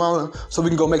straight people alone so we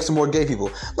can go make some more gay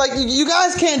people? Like, you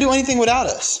guys can't do anything without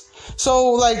us.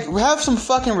 So, like, have some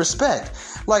fucking respect.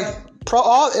 Like,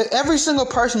 every single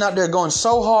person out there going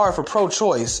so hard for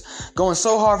pro-choice,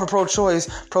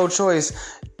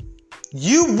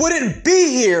 you wouldn't be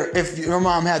here if your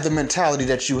mom had the mentality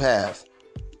that you have.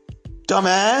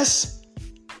 Dumbass.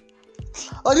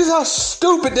 Like, this is how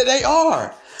stupid that they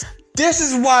are. This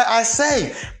is why I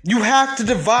say you have to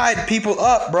divide people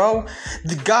up, bro.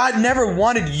 God never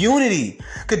wanted unity.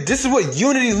 Because this is what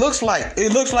unity looks like.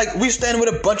 It looks like we standing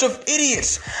with a bunch of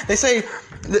idiots. They say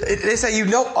you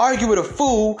don't argue with a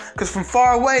fool because from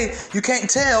far away you can't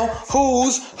tell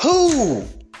who's who.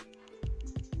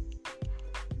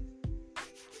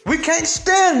 We can't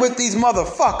stand with these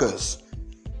motherfuckers.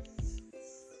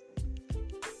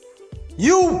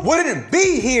 You wouldn't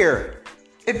be here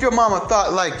if your mama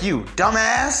thought like you,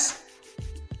 dumbass.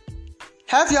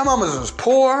 Half your mamas was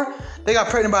poor. They got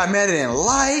pregnant by a man they didn't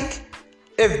like.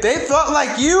 If they thought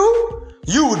like you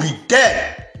would be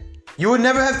dead. You would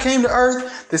never have came to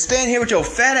earth to stand here with your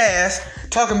fat ass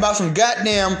talking about some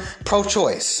goddamn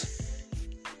pro-choice.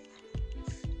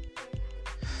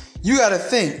 You gotta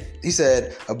think. He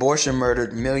said, abortion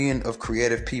murdered millions of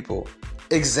creative people.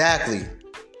 Exactly.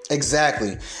 And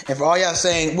for all y'all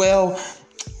saying, well,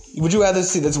 would you rather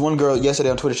see, this one girl yesterday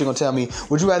on Twitter, she gonna tell me,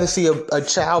 would you rather see a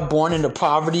child born into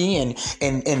poverty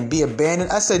and be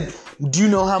abandoned? I said, do you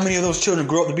know how many of those children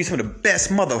grow up to be some of the best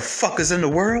motherfuckers in the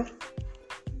world?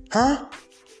 Huh?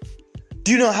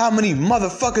 Do you know how many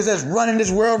motherfuckers that's running this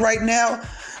world right now?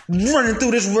 Running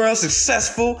through this world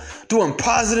successful, doing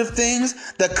positive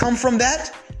things that come from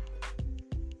that?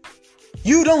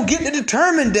 You don't get to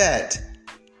determine that.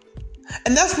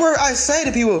 And that's where I say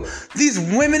to people, these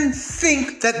women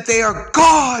think that they are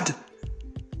God.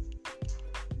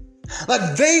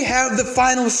 Like they have the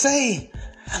final say.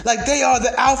 Like they are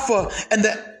the Alpha and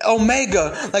the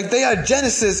Omega. Like they are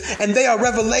Genesis and they are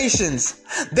Revelations.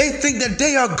 They think that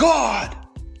they are God.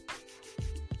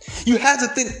 You have to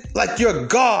think like you're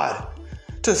God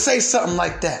to say something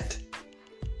like that.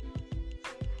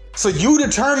 So you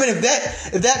determine if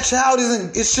that child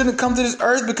shouldn't come to this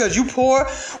earth because you poor.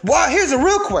 Why? Here's a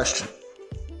real question.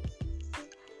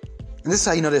 And this is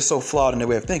how you know they're so flawed in their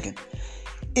way of thinking.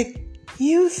 If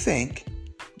you think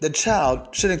the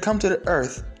child shouldn't come to the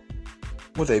earth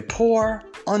with a poor,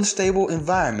 unstable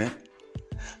environment,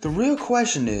 the real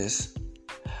question is,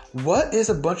 what is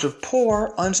a bunch of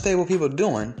poor, unstable people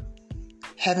doing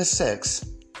having sex?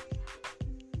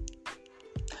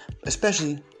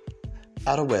 Especially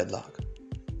out of wedlock.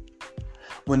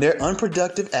 When their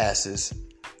unproductive asses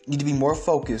need to be more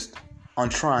focused on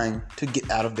trying to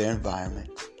get out of their environment.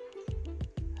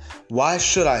 Why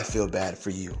should I feel bad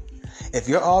for you? If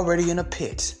you're already in a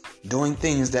pit, doing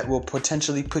things that will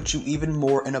potentially put you even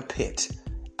more in a pit,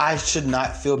 I should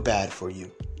not feel bad for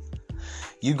you.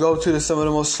 You go to some of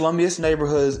the most slummiest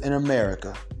neighborhoods in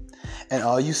America, and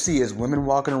all you see is women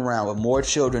walking around with more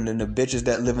children than the bitches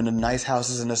that live in the nice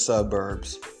houses in the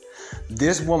suburbs.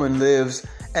 This woman lives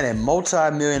in a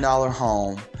multi-million-dollar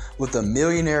home with a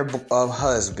millionaire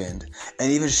husband.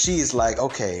 And even she's like,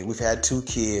 okay, we've had 2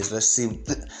 kids. Let's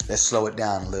slow it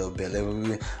down a little bit.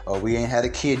 We ain't had a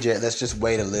kid yet. Let's just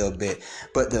wait a little bit.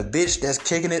 But the bitch that's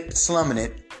kicking it, slumming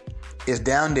it, is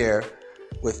down there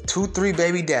with 2-3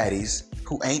 baby daddies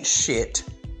who ain't shit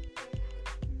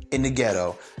in the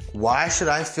ghetto. Why should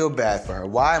I feel bad for her?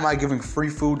 Why am I giving free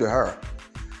food to her?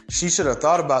 She should have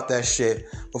thought about that shit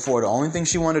before. The only thing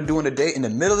she wanted to do in the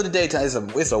middle of the daytime,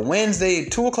 it's a Wednesday,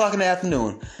 2 o'clock in the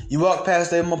afternoon. You walk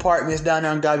past them apartments down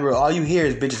there on Godby Road. All you hear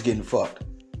is bitches getting fucked.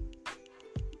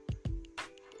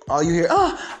 All you hear,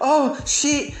 oh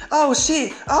shit.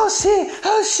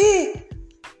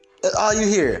 That's all you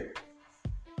hear.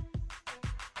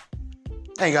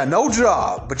 Ain't got no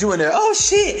job, but you in there, oh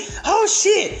shit.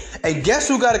 And guess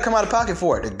who got to come out of pocket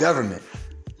for it? The government.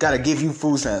 Got to give you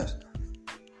food stamps.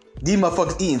 These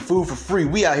motherfuckers eating food for free.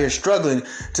 We out here struggling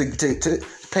to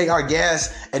pay our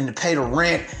gas and to pay the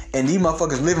rent. And these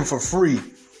motherfuckers living for free.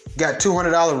 Got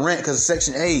 $200 rent because of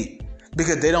Section 8.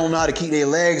 Because they don't know how to keep their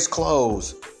legs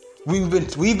closed. We've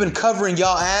been covering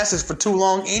y'all asses for too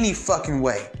long any fucking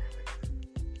way.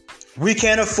 We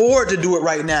can't afford to do it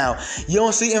right now. You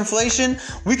don't see inflation?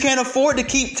 We can't afford to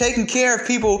keep taking care of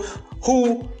people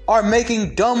who are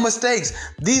making dumb mistakes.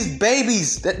 These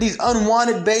babies, these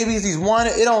unwanted babies, it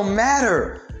don't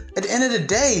matter. At the end of the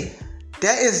day,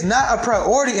 that is not a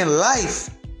priority in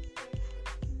life.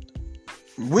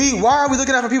 Why are we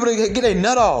looking out for people to get a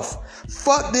nut off?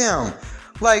 Fuck them.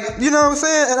 Like, you know what I'm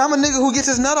saying? And I'm a nigga who gets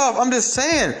his nut off. I'm just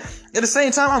saying. At the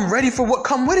same time, I'm ready for what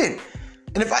come with it.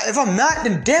 And if I'm not,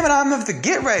 then damn it, I'm gonna have to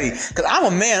get ready. Because I'm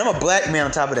a man. I'm a black man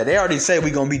on top of that. They already say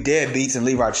we're gonna be deadbeats and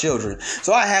leave our children.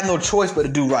 So I have no choice but to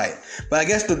do right. But I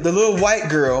guess the little white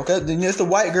girl, it's the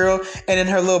white girl, and then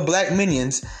her little black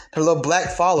minions, her little black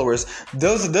followers,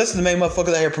 those are the main motherfuckers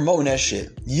out here promoting that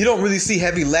shit. You don't really see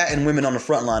heavy Latin women on the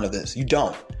front line of this. You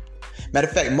don't. Matter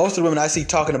of fact, most of the women I see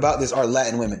talking about this are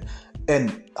Latin women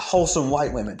and wholesome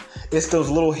white women. It's those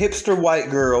little hipster white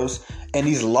girls and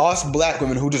these lost black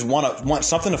women who just want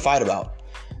something to fight about.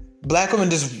 Black women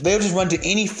they'll just run to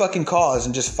any fucking cause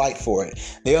and just fight for it.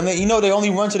 They only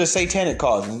run to the satanic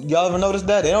cause. Y'all ever notice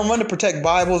that? They don't run to protect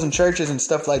Bibles and churches and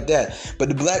stuff like that. But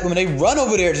the black women, they run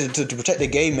over there to protect the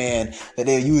gay man that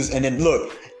they use. And then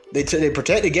look, they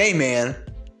protect the gay man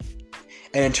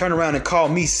and then turn around and call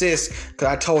me sis because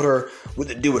I told her what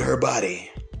to do with her body.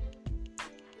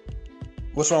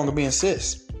 What's wrong with being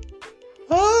cis?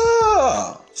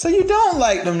 Oh, so you don't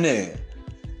like them niggas.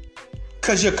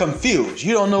 Because you're confused.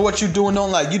 You don't know what you're doing,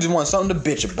 don't like. You just want something to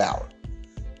bitch about.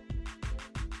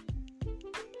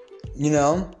 You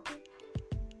know?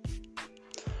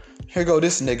 Here go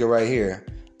this nigga right here.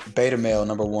 Beta male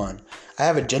number 1. I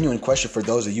have a genuine question for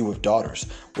those of you with daughters.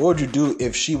 What would you do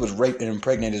if she was raped and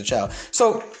impregnated a child?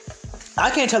 So, I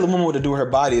can't tell a woman what to do with her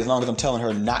body as long as I'm telling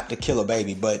her not to kill a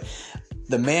baby. But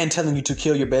the man telling you to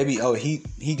kill your baby,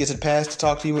 he gets it passed to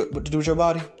talk to you what to do with your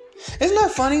body? Isn't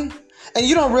that funny? And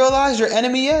you don't realize your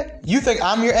enemy yet? You think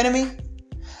I'm your enemy?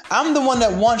 I'm the one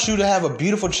that wants you to have a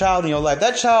beautiful child in your life.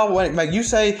 That child, like you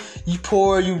say, you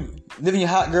poor, you live in your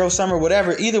hot girl summer,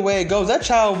 whatever. Either way it goes, that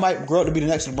child might grow up to be the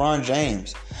next LeBron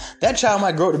James. That child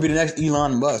might grow up to be the next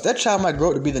Elon Musk. That child might grow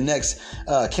up to be the next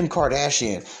Kim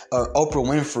Kardashian or Oprah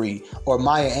Winfrey or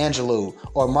Maya Angelou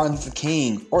or Martin Luther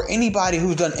King or anybody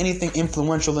who's done anything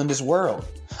influential in this world.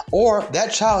 Or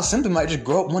that child simply might just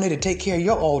grow up one day to take care of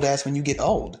your old ass when you get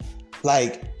old.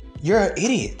 Like, you're an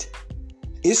idiot.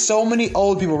 It's so many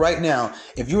old people right now.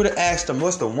 If you were to ask them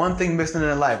what's the one thing missing in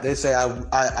their life, they say, I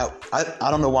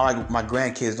don't know why my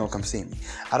grandkids don't come see me.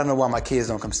 I don't know why my kids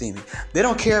don't come see me. They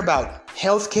don't care about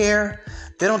health care.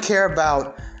 They don't care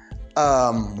about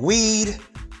weed.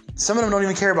 Some of them don't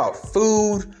even care about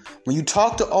food. When you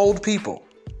talk to old people,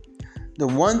 the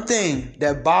one thing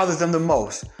that bothers them the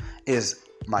most is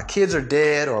my kids are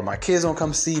dead, or my kids don't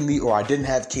come see me, or I didn't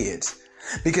have kids.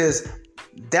 Because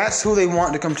that's who they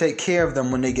want to come take care of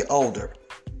them when they get older.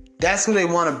 That's who they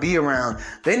want to be around.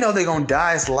 They know they're going to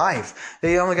die. It's life.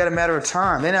 They only got a matter of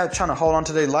time. They're not trying to hold on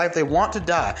to their life. They want to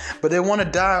die, but they want to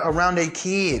die around their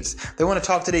kids. They want to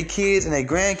talk to their kids and their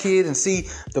grandkids and see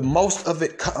the most of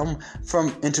it come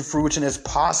into fruition as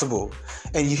possible.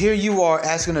 And here you are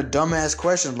asking a dumbass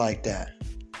question like that.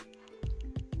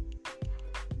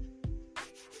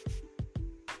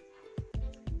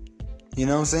 You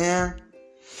know what I'm saying?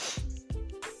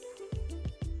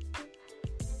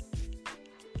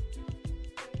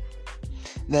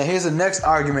 Now, here's the next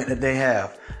argument that they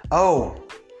have. Oh,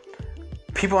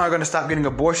 people aren't going to stop getting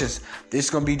abortions. It's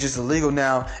going to be just illegal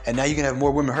now, and now you can have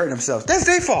more women hurting themselves. That's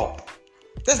their fault.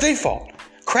 That's their fault.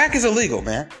 Crack is illegal,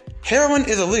 man. Heroin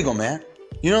is illegal, man.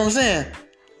 You know what I'm saying?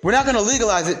 We're not going to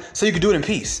legalize it so you can do it in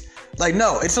peace. Like,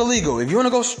 no, it's illegal. If you want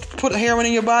to go put heroin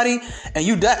in your body and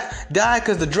you die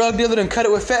because the drug dealer done cut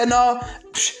it with fentanyl,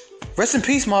 rest in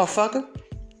peace, motherfucker.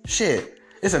 Shit.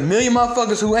 It's a million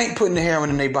motherfuckers who ain't putting the heroin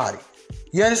in their body.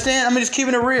 You understand? I'm just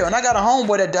keeping it real. And I got a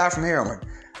homeboy that died from heroin.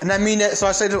 And I mean that, so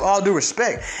I say to all due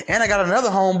respect. And I got another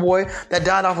homeboy that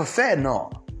died off of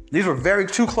fentanyl. These were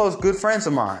two close, good friends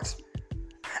of mine.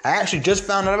 I actually just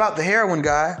found out about the heroin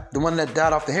guy, the one that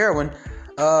died off the heroin,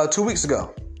 2 weeks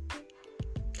ago.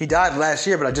 He died last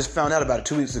year, but I just found out about it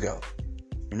 2 weeks ago.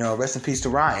 You know, rest in peace to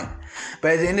Ryan.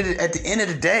 But at the end of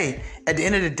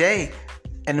the day,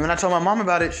 and when I told my mom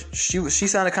about it, she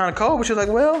sounded kind of cold, but she was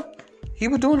like, well, he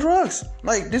was doing drugs.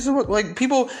 Like, this is what, like,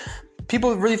 people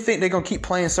really think they're going to keep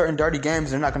playing certain dirty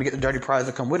games and they're not going to get the dirty prize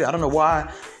that come with it. I don't know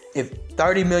why. If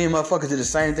 30 million motherfuckers did the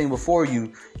same thing before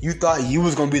you, you thought you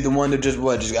was going to be the one to just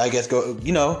I guess go,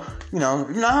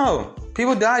 no.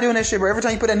 People die doing that shit, but every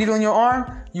time you put that needle in your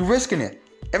arm, you risking it.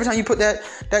 Every time you put that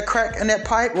crack in that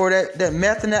pipe, or that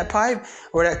meth in that pipe,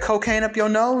 or that cocaine up your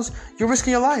nose, you're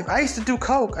risking your life. I used to do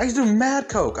coke. I used to do mad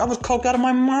coke. I was coked out of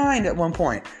my mind at one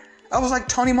point. I was like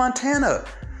Tony Montana.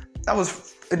 I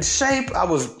was in shape. I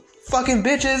was fucking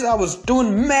bitches. I was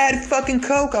doing mad fucking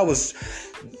coke. I was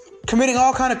committing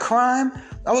all kind of crime.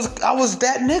 I was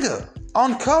that nigga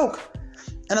on coke.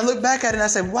 And I look back at it and I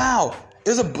say, wow, it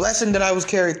was a blessing that I was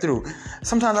carried through.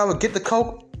 Sometimes I would get the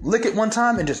coke, lick it one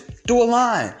time, and just do a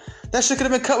line. That shit could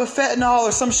have been cut with fentanyl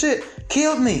or some shit.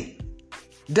 Killed me.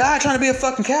 Died trying to be a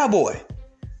fucking cowboy.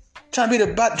 Trying to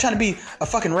be a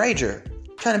fucking rager.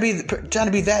 Trying to be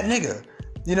that nigga.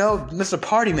 You know, Mr.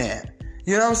 Party Man.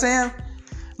 You know what I'm saying?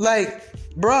 Like,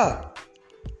 bruh,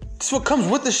 that's what comes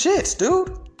with the shits,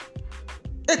 dude.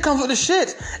 It comes with the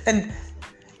shits. And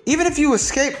even if you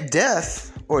escape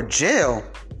death or jail,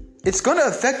 it's gonna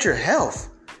affect your health.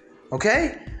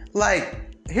 Okay?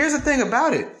 Like, here's the thing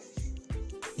about it.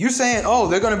 You're saying, oh,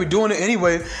 they're going to be doing it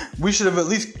anyway. We should have at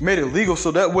least made it legal so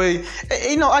that way.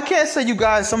 You know, I can't say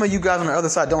some of you guys on the other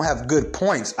side don't have good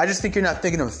points. I just think you're not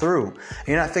thinking them through.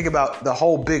 You're not thinking about the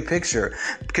whole big picture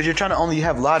because you're trying to only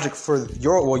have logic for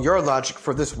your logic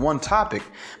for this one topic.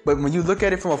 But when you look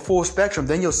at it from a full spectrum,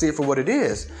 then you'll see it for what it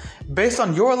is. Based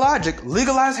on your logic,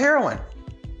 legalize heroin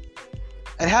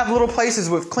and have little places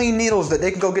with clean needles that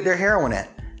they can go get their heroin at.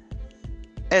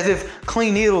 As if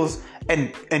clean needles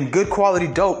and good quality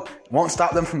dope won't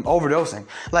stop them from overdosing.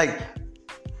 Like,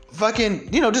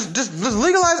 fucking, just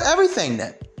legalize everything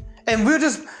then. And we'll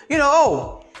just, if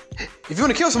you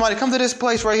want to kill somebody, come to this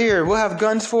place right here. We'll have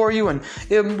guns for you and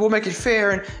we'll make it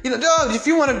fair. And, if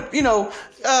you want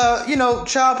to,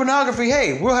 child pornography,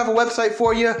 hey, we'll have a website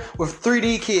for you with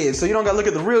 3D kids. So you don't got to look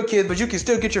at the real kids, but you can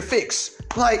still get your fix.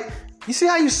 Like, you see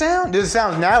how you sound?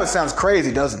 Now it sounds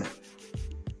crazy, doesn't it?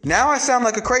 Now I sound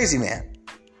like a crazy man.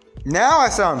 Now I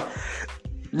sound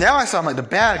like the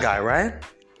bad guy, right?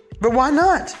 But why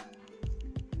not?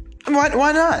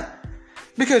 Why not?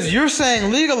 Because you're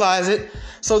saying legalize it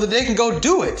so that they can go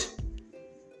do it.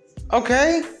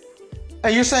 Okay?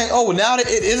 And you're saying, oh, now that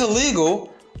it is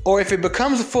illegal, or if it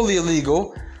becomes fully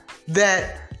illegal,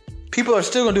 that people are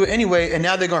still going to do it anyway, and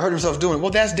now they're going to hurt themselves doing it.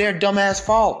 Well, that's their dumbass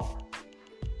fault.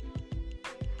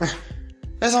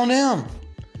 That's on them.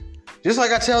 Just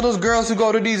like I tell those girls who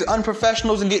go to these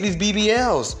unprofessionals and get these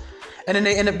BBLs, and then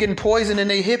they end up getting poisoned in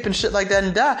their hip and shit like that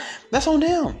and die. That's on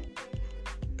them.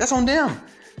 That's on them.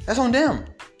 That's on them.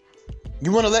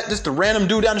 You want to let just a random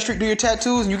dude down the street do your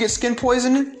tattoos and you get skin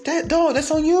poisoning? That's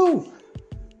on you.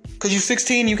 Because you're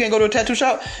 16 and you can't go to a tattoo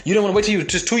shop? You don't want to wait till you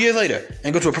just 2 years later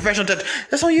and go to a professional tattoo.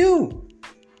 That's on you.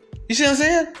 You see what I'm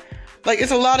saying? Like,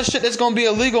 it's a lot of shit that's going to be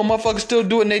illegal. Motherfuckers still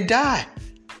do it and they die.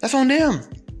 That's on them.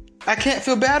 I can't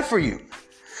feel bad for you.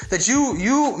 That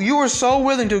you were so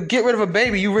willing to get rid of a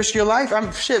baby, you risk your life.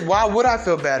 Why would I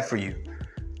feel bad for you?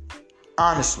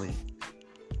 Honestly.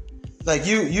 Like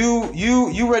you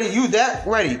that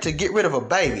ready to get rid of a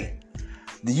baby.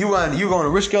 You going to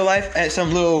risk your life at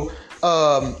some little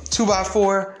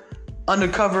 2x4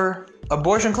 undercover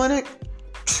abortion clinic?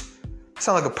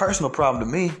 Sound like a personal problem to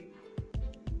me.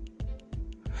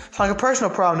 Sound like a personal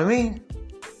problem to me.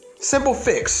 Simple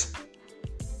fix.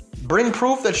 Bring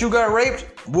proof that you got raped,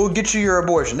 we'll get you your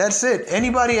abortion. That's it.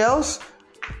 Anybody else?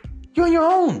 You're on your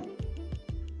own.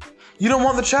 You don't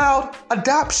want the child?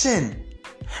 Adoption.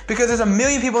 Because there's a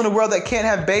million people in the world that can't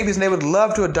have babies and they would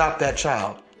love to adopt that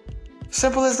child.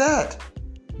 Simple as that.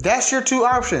 That's your two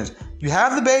options. You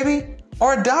have the baby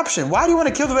or adoption. Why do you want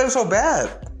to kill the baby so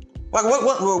bad? Like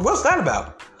what's that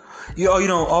about? You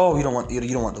don't want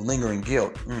the lingering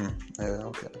guilt. Yeah,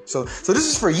 okay. So this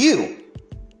is for you.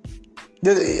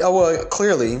 Well,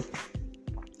 clearly,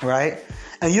 right?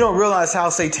 And you don't realize how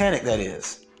satanic that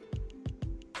is.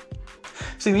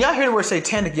 See, when y'all hear the word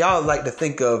satanic, y'all like to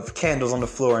think of candles on the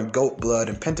floor and goat blood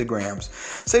and pentagrams.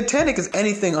 Satanic is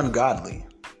anything ungodly.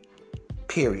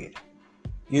 Period.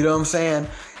 You know what I'm saying?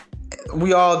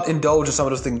 We all indulge in some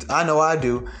of those things. I know I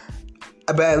do.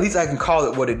 But at least I can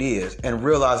call it what it is and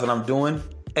realize what I'm doing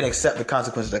and accept the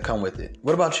consequences that come with it.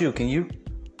 What about you? Can you?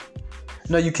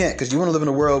 No, you can't, because you want to live in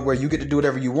a world where you get to do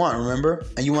whatever you want, remember?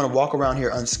 And you want to walk around here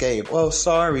unscathed. Well,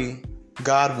 sorry.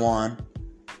 God won.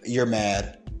 You're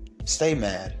mad. Stay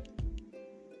mad.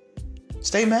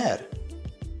 Stay mad.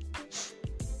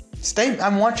 I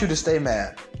want you to stay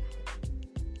mad.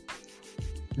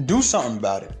 Do something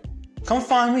about it. Come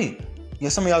find me. Yeah,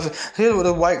 some of y'all say, here's what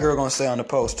the white girl gonna say on the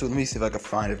post, too. Let me see if I can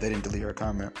find it if they didn't delete her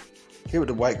comment. Here's what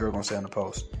the white girl gonna say on the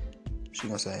post. She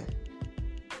gonna say,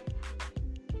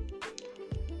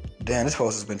 damn, this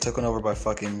post has been taken over by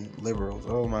fucking liberals.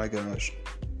 Oh my gosh.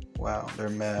 Wow, they're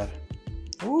mad.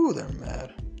 Ooh, they're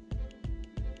mad.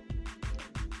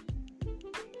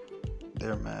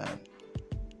 They're mad.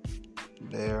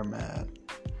 They're mad.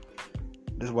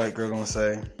 This white girl gonna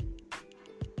say,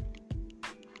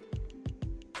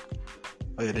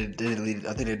 oh yeah, they deleted.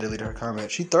 I think they deleted her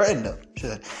comment. She threatened them. She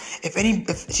said,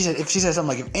 if she said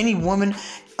something like, if any woman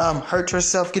hurt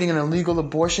herself getting an illegal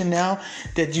abortion now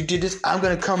that you did this, I'm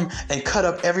gonna come and cut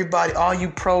up everybody, all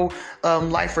you pro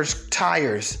lifers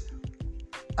tires.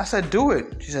 I said, do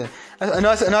it. She said,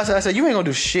 I said, you ain't gonna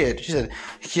do shit. She said,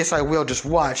 yes, I will. Just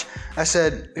watch. I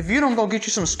said, if you don't go get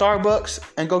you some Starbucks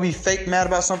and go be fake mad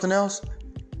about something else,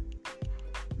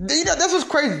 you know, that's what's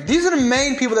crazy. These are the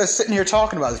main people that's sitting here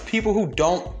talking about this. People who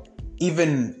don't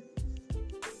even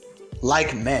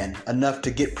like men enough to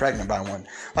get pregnant by one.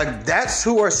 Like, that's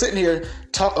who are sitting here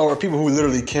or people who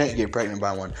literally can't get pregnant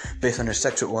by one based on their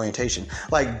sexual orientation,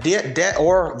 like that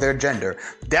or their gender.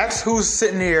 That's who's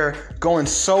sitting here going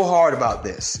so hard about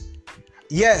this.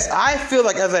 Yes, I feel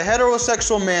like as a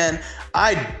heterosexual man,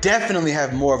 I definitely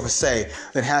have more of a say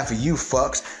than half of you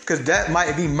fucks, because that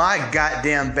might be my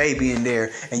goddamn baby in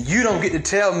there, and you don't get to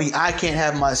tell me I can't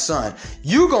have my son.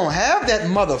 You gonna have that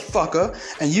motherfucker,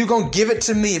 and you gonna give it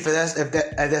to me if that's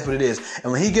what it is.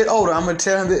 And when he get older, I'm gonna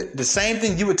tell him the same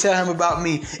thing you would tell him about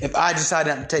me if I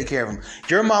decided not to take care of him.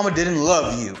 Your mama didn't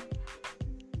love you.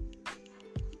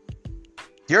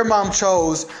 Your mom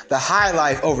chose the high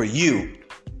life over you.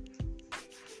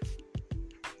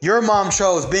 Your mom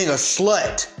chose being a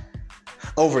slut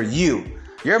over you.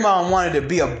 Your mom wanted to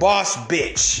be a boss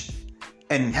bitch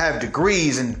and have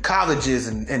degrees and colleges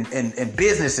and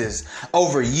businesses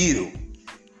over you.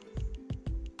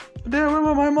 Damn,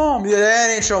 where my mom? Yeah,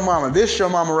 that ain't your mama. This your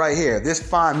mama right here. This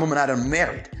fine woman I done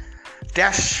married.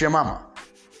 That's your mama.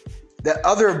 That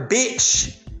other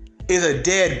bitch is a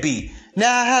deadbeat.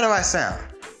 Now, how do I sound?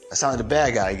 I sound like the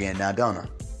bad guy again now, don't I?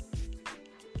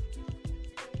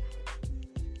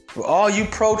 Well, all you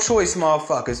pro-choice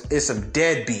motherfuckers is some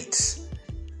deadbeats.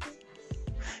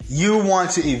 You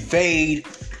want to evade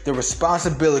the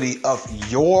responsibility of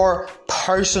your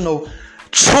personal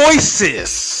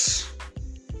choices.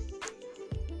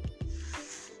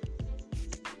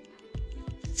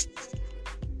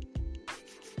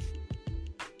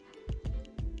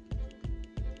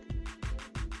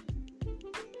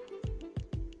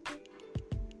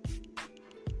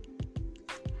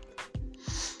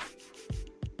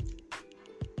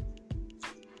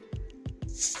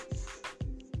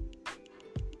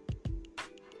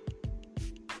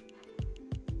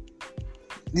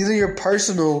 These are your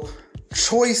personal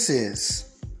choices.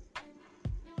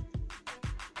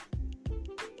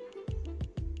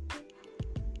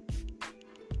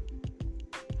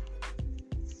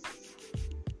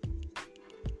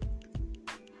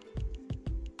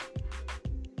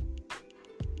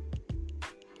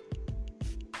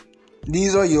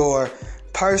 These are your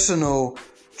personal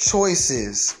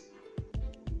choices.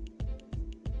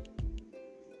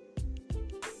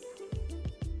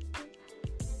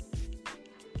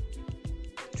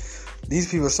 These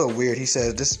people are so weird. He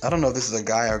says, this, I don't know if this is a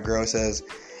guy or a girl, says,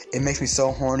 it makes me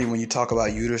so horny when you talk about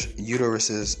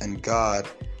uteruses and God.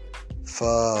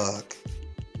 Fuck.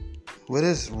 What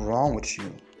is wrong with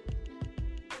you?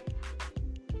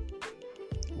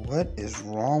 What is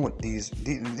wrong with these?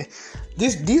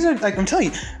 These are, like, I'm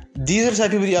telling you, these are the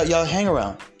type of people y'all hang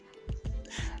around.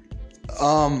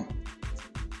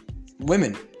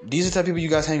 Women, these are the type of people you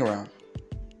guys hang around.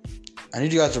 I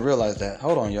need you guys to realize that.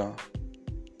 Hold on, y'all.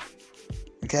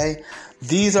 Okay,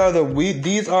 these are the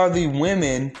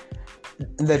women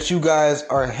that you guys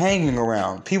are hanging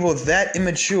around. People that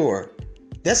immature.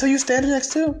 That's who you standing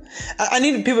next to. I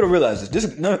need people to realize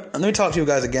this. Let me talk to you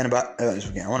guys again about this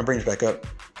again. I want to bring this back up.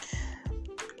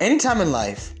 Anytime in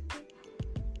life,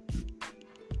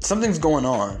 something's going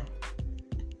on.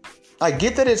 I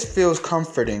get that it feels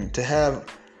comforting to have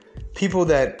people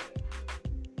that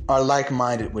are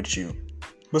like-minded with you.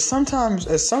 But sometimes,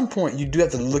 at some point, you do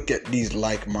have to look at these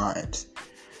like minds.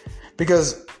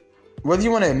 Because whether you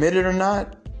want to admit it or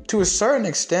not, to a certain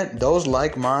extent, those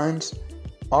like minds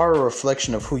are a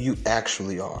reflection of who you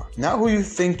actually are. Not who you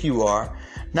think you are,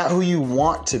 not who you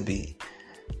want to be,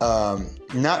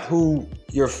 not who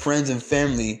your friends and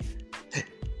family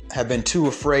have been too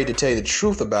afraid to tell you the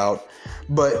truth about,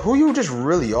 but who you just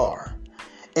really are.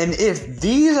 And if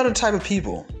these are the type of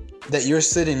people that you're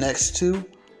sitting next to,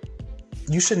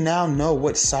 you should now know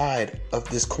what side of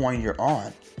this coin you're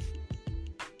on.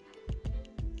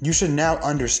 You should now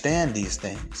understand these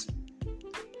things.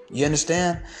 You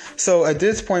understand? So at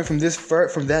this point, from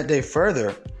that day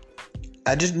further,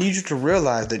 I just need you to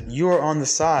realize that you are on the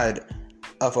side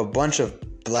of a bunch of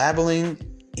blabbling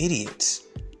idiots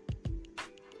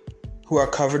who are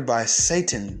covered by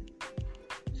Satan.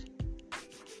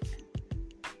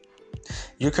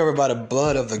 You're covered by the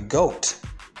blood of the goat.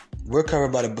 We're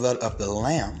covered by the blood of the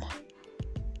Lamb.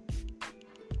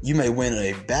 You may win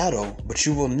a battle, but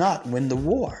you will not win the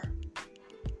war.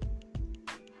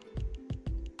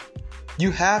 You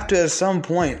have to at some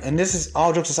point, and this is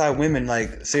all jokes aside, women,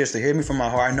 like, seriously, hear me from my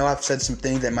heart. I know I've said some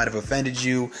things that might have offended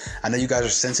you. I know you guys are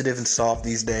sensitive and soft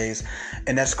these days,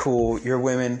 and that's cool. You're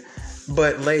women.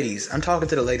 But ladies, I'm talking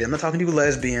to the ladies. I'm not talking to you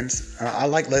lesbians. I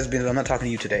like lesbians, but I'm not talking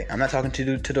to you today. I'm not talking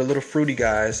to the little fruity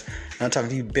guys. I'm not talking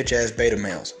to you bitch-ass beta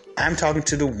males. I'm talking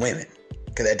to the women.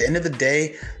 Because at the end of the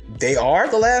day, they are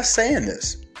the last say in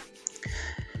this.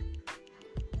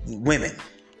 Women.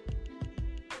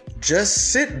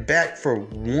 Just sit back for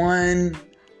one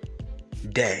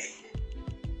day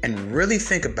and really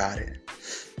think about it.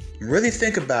 Really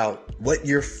think about what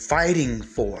you're fighting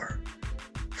for.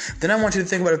 Then I want you to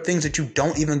think about the things that you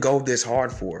don't even go this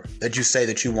hard for, that you say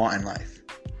that you want in life.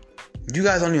 You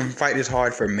guys don't even fight this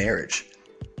hard for marriage.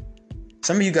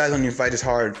 Some of you guys don't even fight this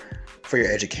hard for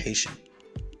your education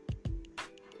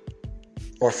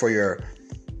or for your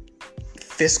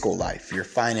fiscal life, your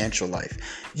financial life.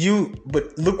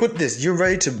 But look at this. You're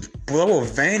ready to blow a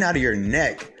vein out of your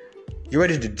neck. You're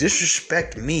ready to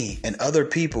disrespect me and other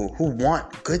people who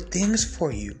want good things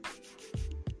for you.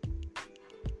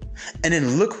 And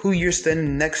then look who you're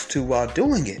standing next to while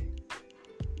doing it.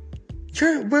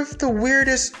 You're with the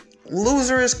weirdest,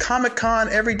 loserest Comic-Con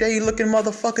everyday looking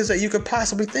motherfuckers that you could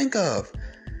possibly think of.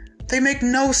 They make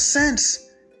no sense.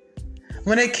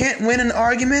 When they can't win an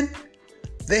argument,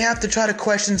 they have to try to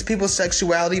question people's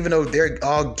sexuality, even though they're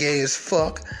all gay as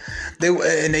fuck.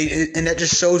 And that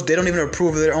just shows they don't even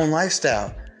approve of their own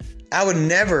lifestyle. I would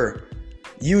never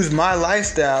use my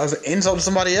lifestyle as an insult to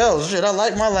somebody else. Shit, I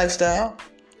like my lifestyle.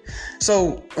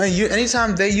 So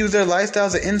anytime they use their lifestyle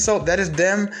as an insult, that is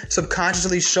them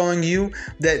subconsciously showing you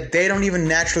that they don't even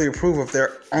naturally approve of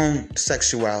their own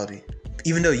sexuality.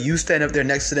 Even though you stand up there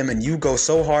next to them and you go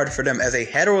so hard for them as a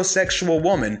heterosexual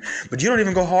woman, but you don't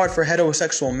even go hard for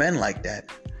heterosexual men like that.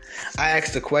 I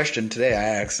asked a question today.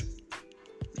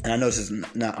 And I know this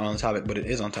is not on topic, but it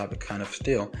is on topic kind of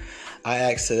still. I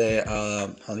asked today,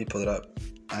 let me pull it up.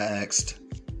 I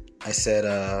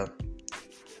said,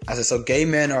 so gay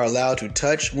men are allowed to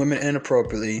touch women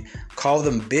inappropriately, call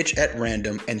them bitch at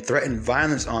random, and threaten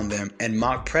violence on them, and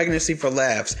mock pregnancy for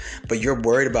laughs, but you're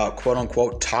worried about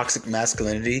quote-unquote toxic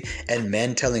masculinity and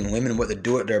men telling women what to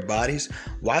do with their bodies?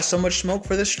 Why so much smoke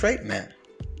for the straight men?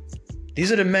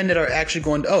 These are the men that are actually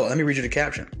going to... Oh, let me read you the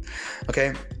caption.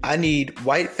 Okay, I need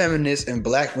white feminists and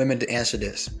black women to answer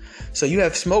this. So you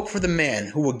have smoke for the man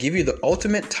who will give you the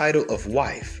ultimate title of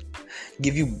wife,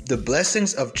 give you the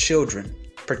blessings of children,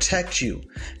 protect you,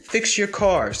 fix your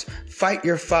cars, fight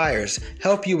your fires,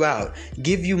 help you out,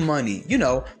 give you money,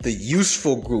 the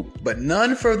useful group, but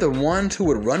none for the ones who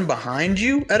would run behind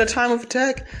you at a time of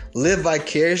attack, live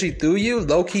vicariously through you,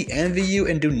 low-key envy you,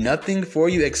 and do nothing for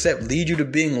you except lead you to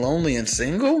being lonely and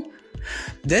single?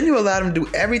 Then you allow them to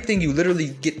do everything you literally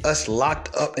get us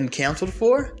locked up and canceled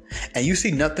for? And you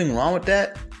see nothing wrong with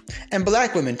that? And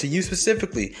black women, to you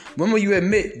specifically, when will you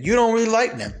admit you don't really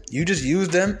like them? You just use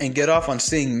them and get off on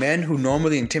seeing men who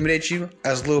normally intimidate you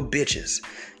as little bitches.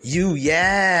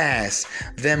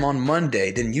 Them on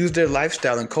Monday, then use their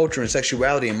lifestyle and culture and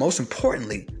sexuality, and most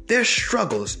importantly, their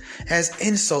struggles as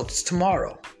insults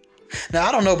tomorrow. Now,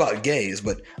 I don't know about gays,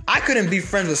 but I couldn't be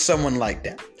friends with someone like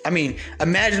that. I mean,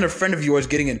 imagine a friend of yours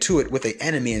getting into it with an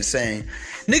enemy and saying,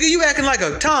 "Nigga, you acting like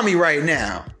a Tommy right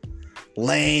now."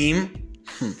 Lame.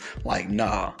 Like,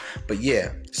 nah. But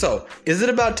yeah. So, is it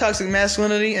about toxic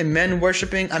masculinity and men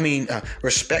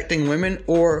respecting women,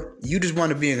 or you just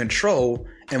want to be in control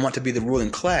and want to be the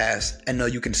ruling class and know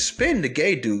you can spin the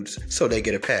gay dudes so they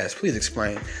get a pass? Please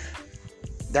explain.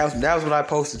 That was what I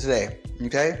posted today.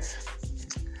 Okay?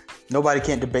 Nobody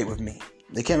can't debate with me.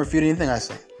 They can't refute anything I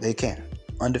say. They can't.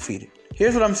 Undefeated.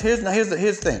 Here's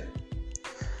the thing.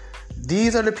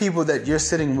 These are the people that you're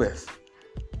sitting with.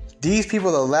 These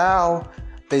people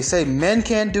they say men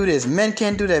can't do this, men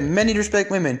can't do that, men need to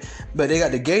respect women, but they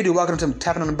got the gay dude walking up to them,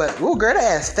 tapping on the butt. "Oh, girl, that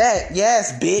ass fat.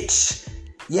 Yes, bitch.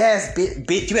 Yes,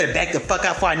 bitch. You better back the fuck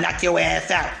up before I knock your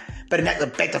ass out.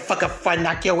 Back the fuck up before I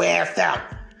knock your ass out."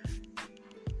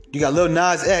 You got Lil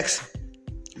Nas X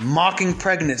mocking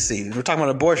pregnancy. We're talking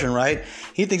about abortion, right?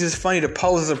 He thinks it's funny to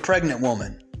pose as a pregnant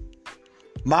woman.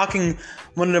 Mocking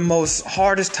one of the most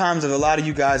hardest times of a lot of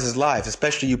you guys' lives,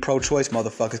 especially you pro-choice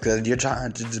motherfuckers, because you're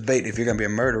trying to debate if you're going to be a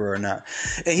murderer or not.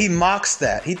 And he mocks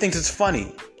that. He thinks it's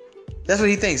funny. That's what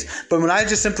he thinks. But when I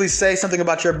just simply say something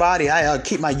about your body, I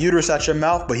keep my uterus out your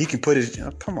mouth, but he can put his...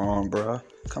 Come on, bro.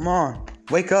 Come on.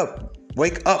 Wake up.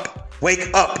 Wake up. Wake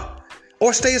up.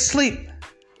 Or stay asleep.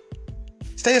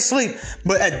 Stay asleep.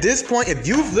 But at this point, if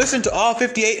you've listened to all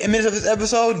 58 minutes of this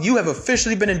episode, you have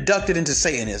officially been inducted into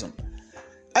Satanism.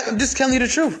 I'm just telling you the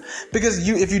truth, because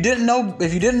if you didn't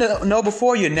know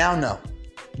before, you now know.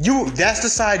 That's the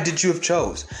side that you have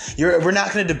chose. We're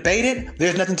not going to debate it.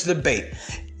 There's nothing to debate.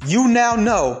 You now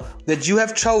know that you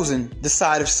have chosen the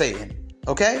side of Satan.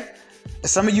 Okay?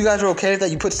 Some of you guys are okay with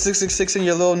that. You put 666 in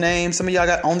your little name. Some of y'all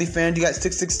got OnlyFans. You got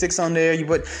 666 on there. You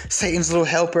put Satan's little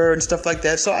helper and stuff like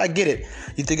that. So I get it.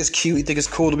 You think it's cute. You think it's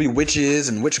cool to be witches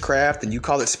and witchcraft. And you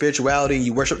call it spirituality.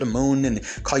 You worship the moon and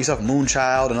call yourself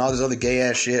Moonchild and all this other gay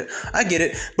ass shit. I get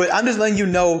it. But I'm just letting you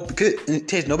know, because in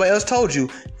case nobody else told you,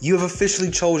 you have officially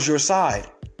chose your side.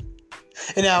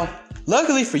 And now,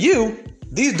 luckily for you,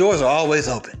 these doors are always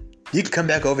open. You can come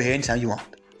back over here anytime you want.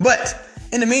 But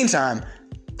in the meantime,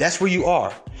 that's where you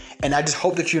are. And I just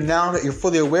hope that now that you're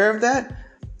fully aware of that,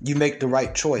 you make the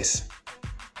right choice.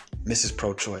 Mrs.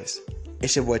 Pro-Choice.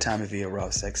 It's your boy Tommy Villa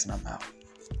Raw Sex, and I'm out.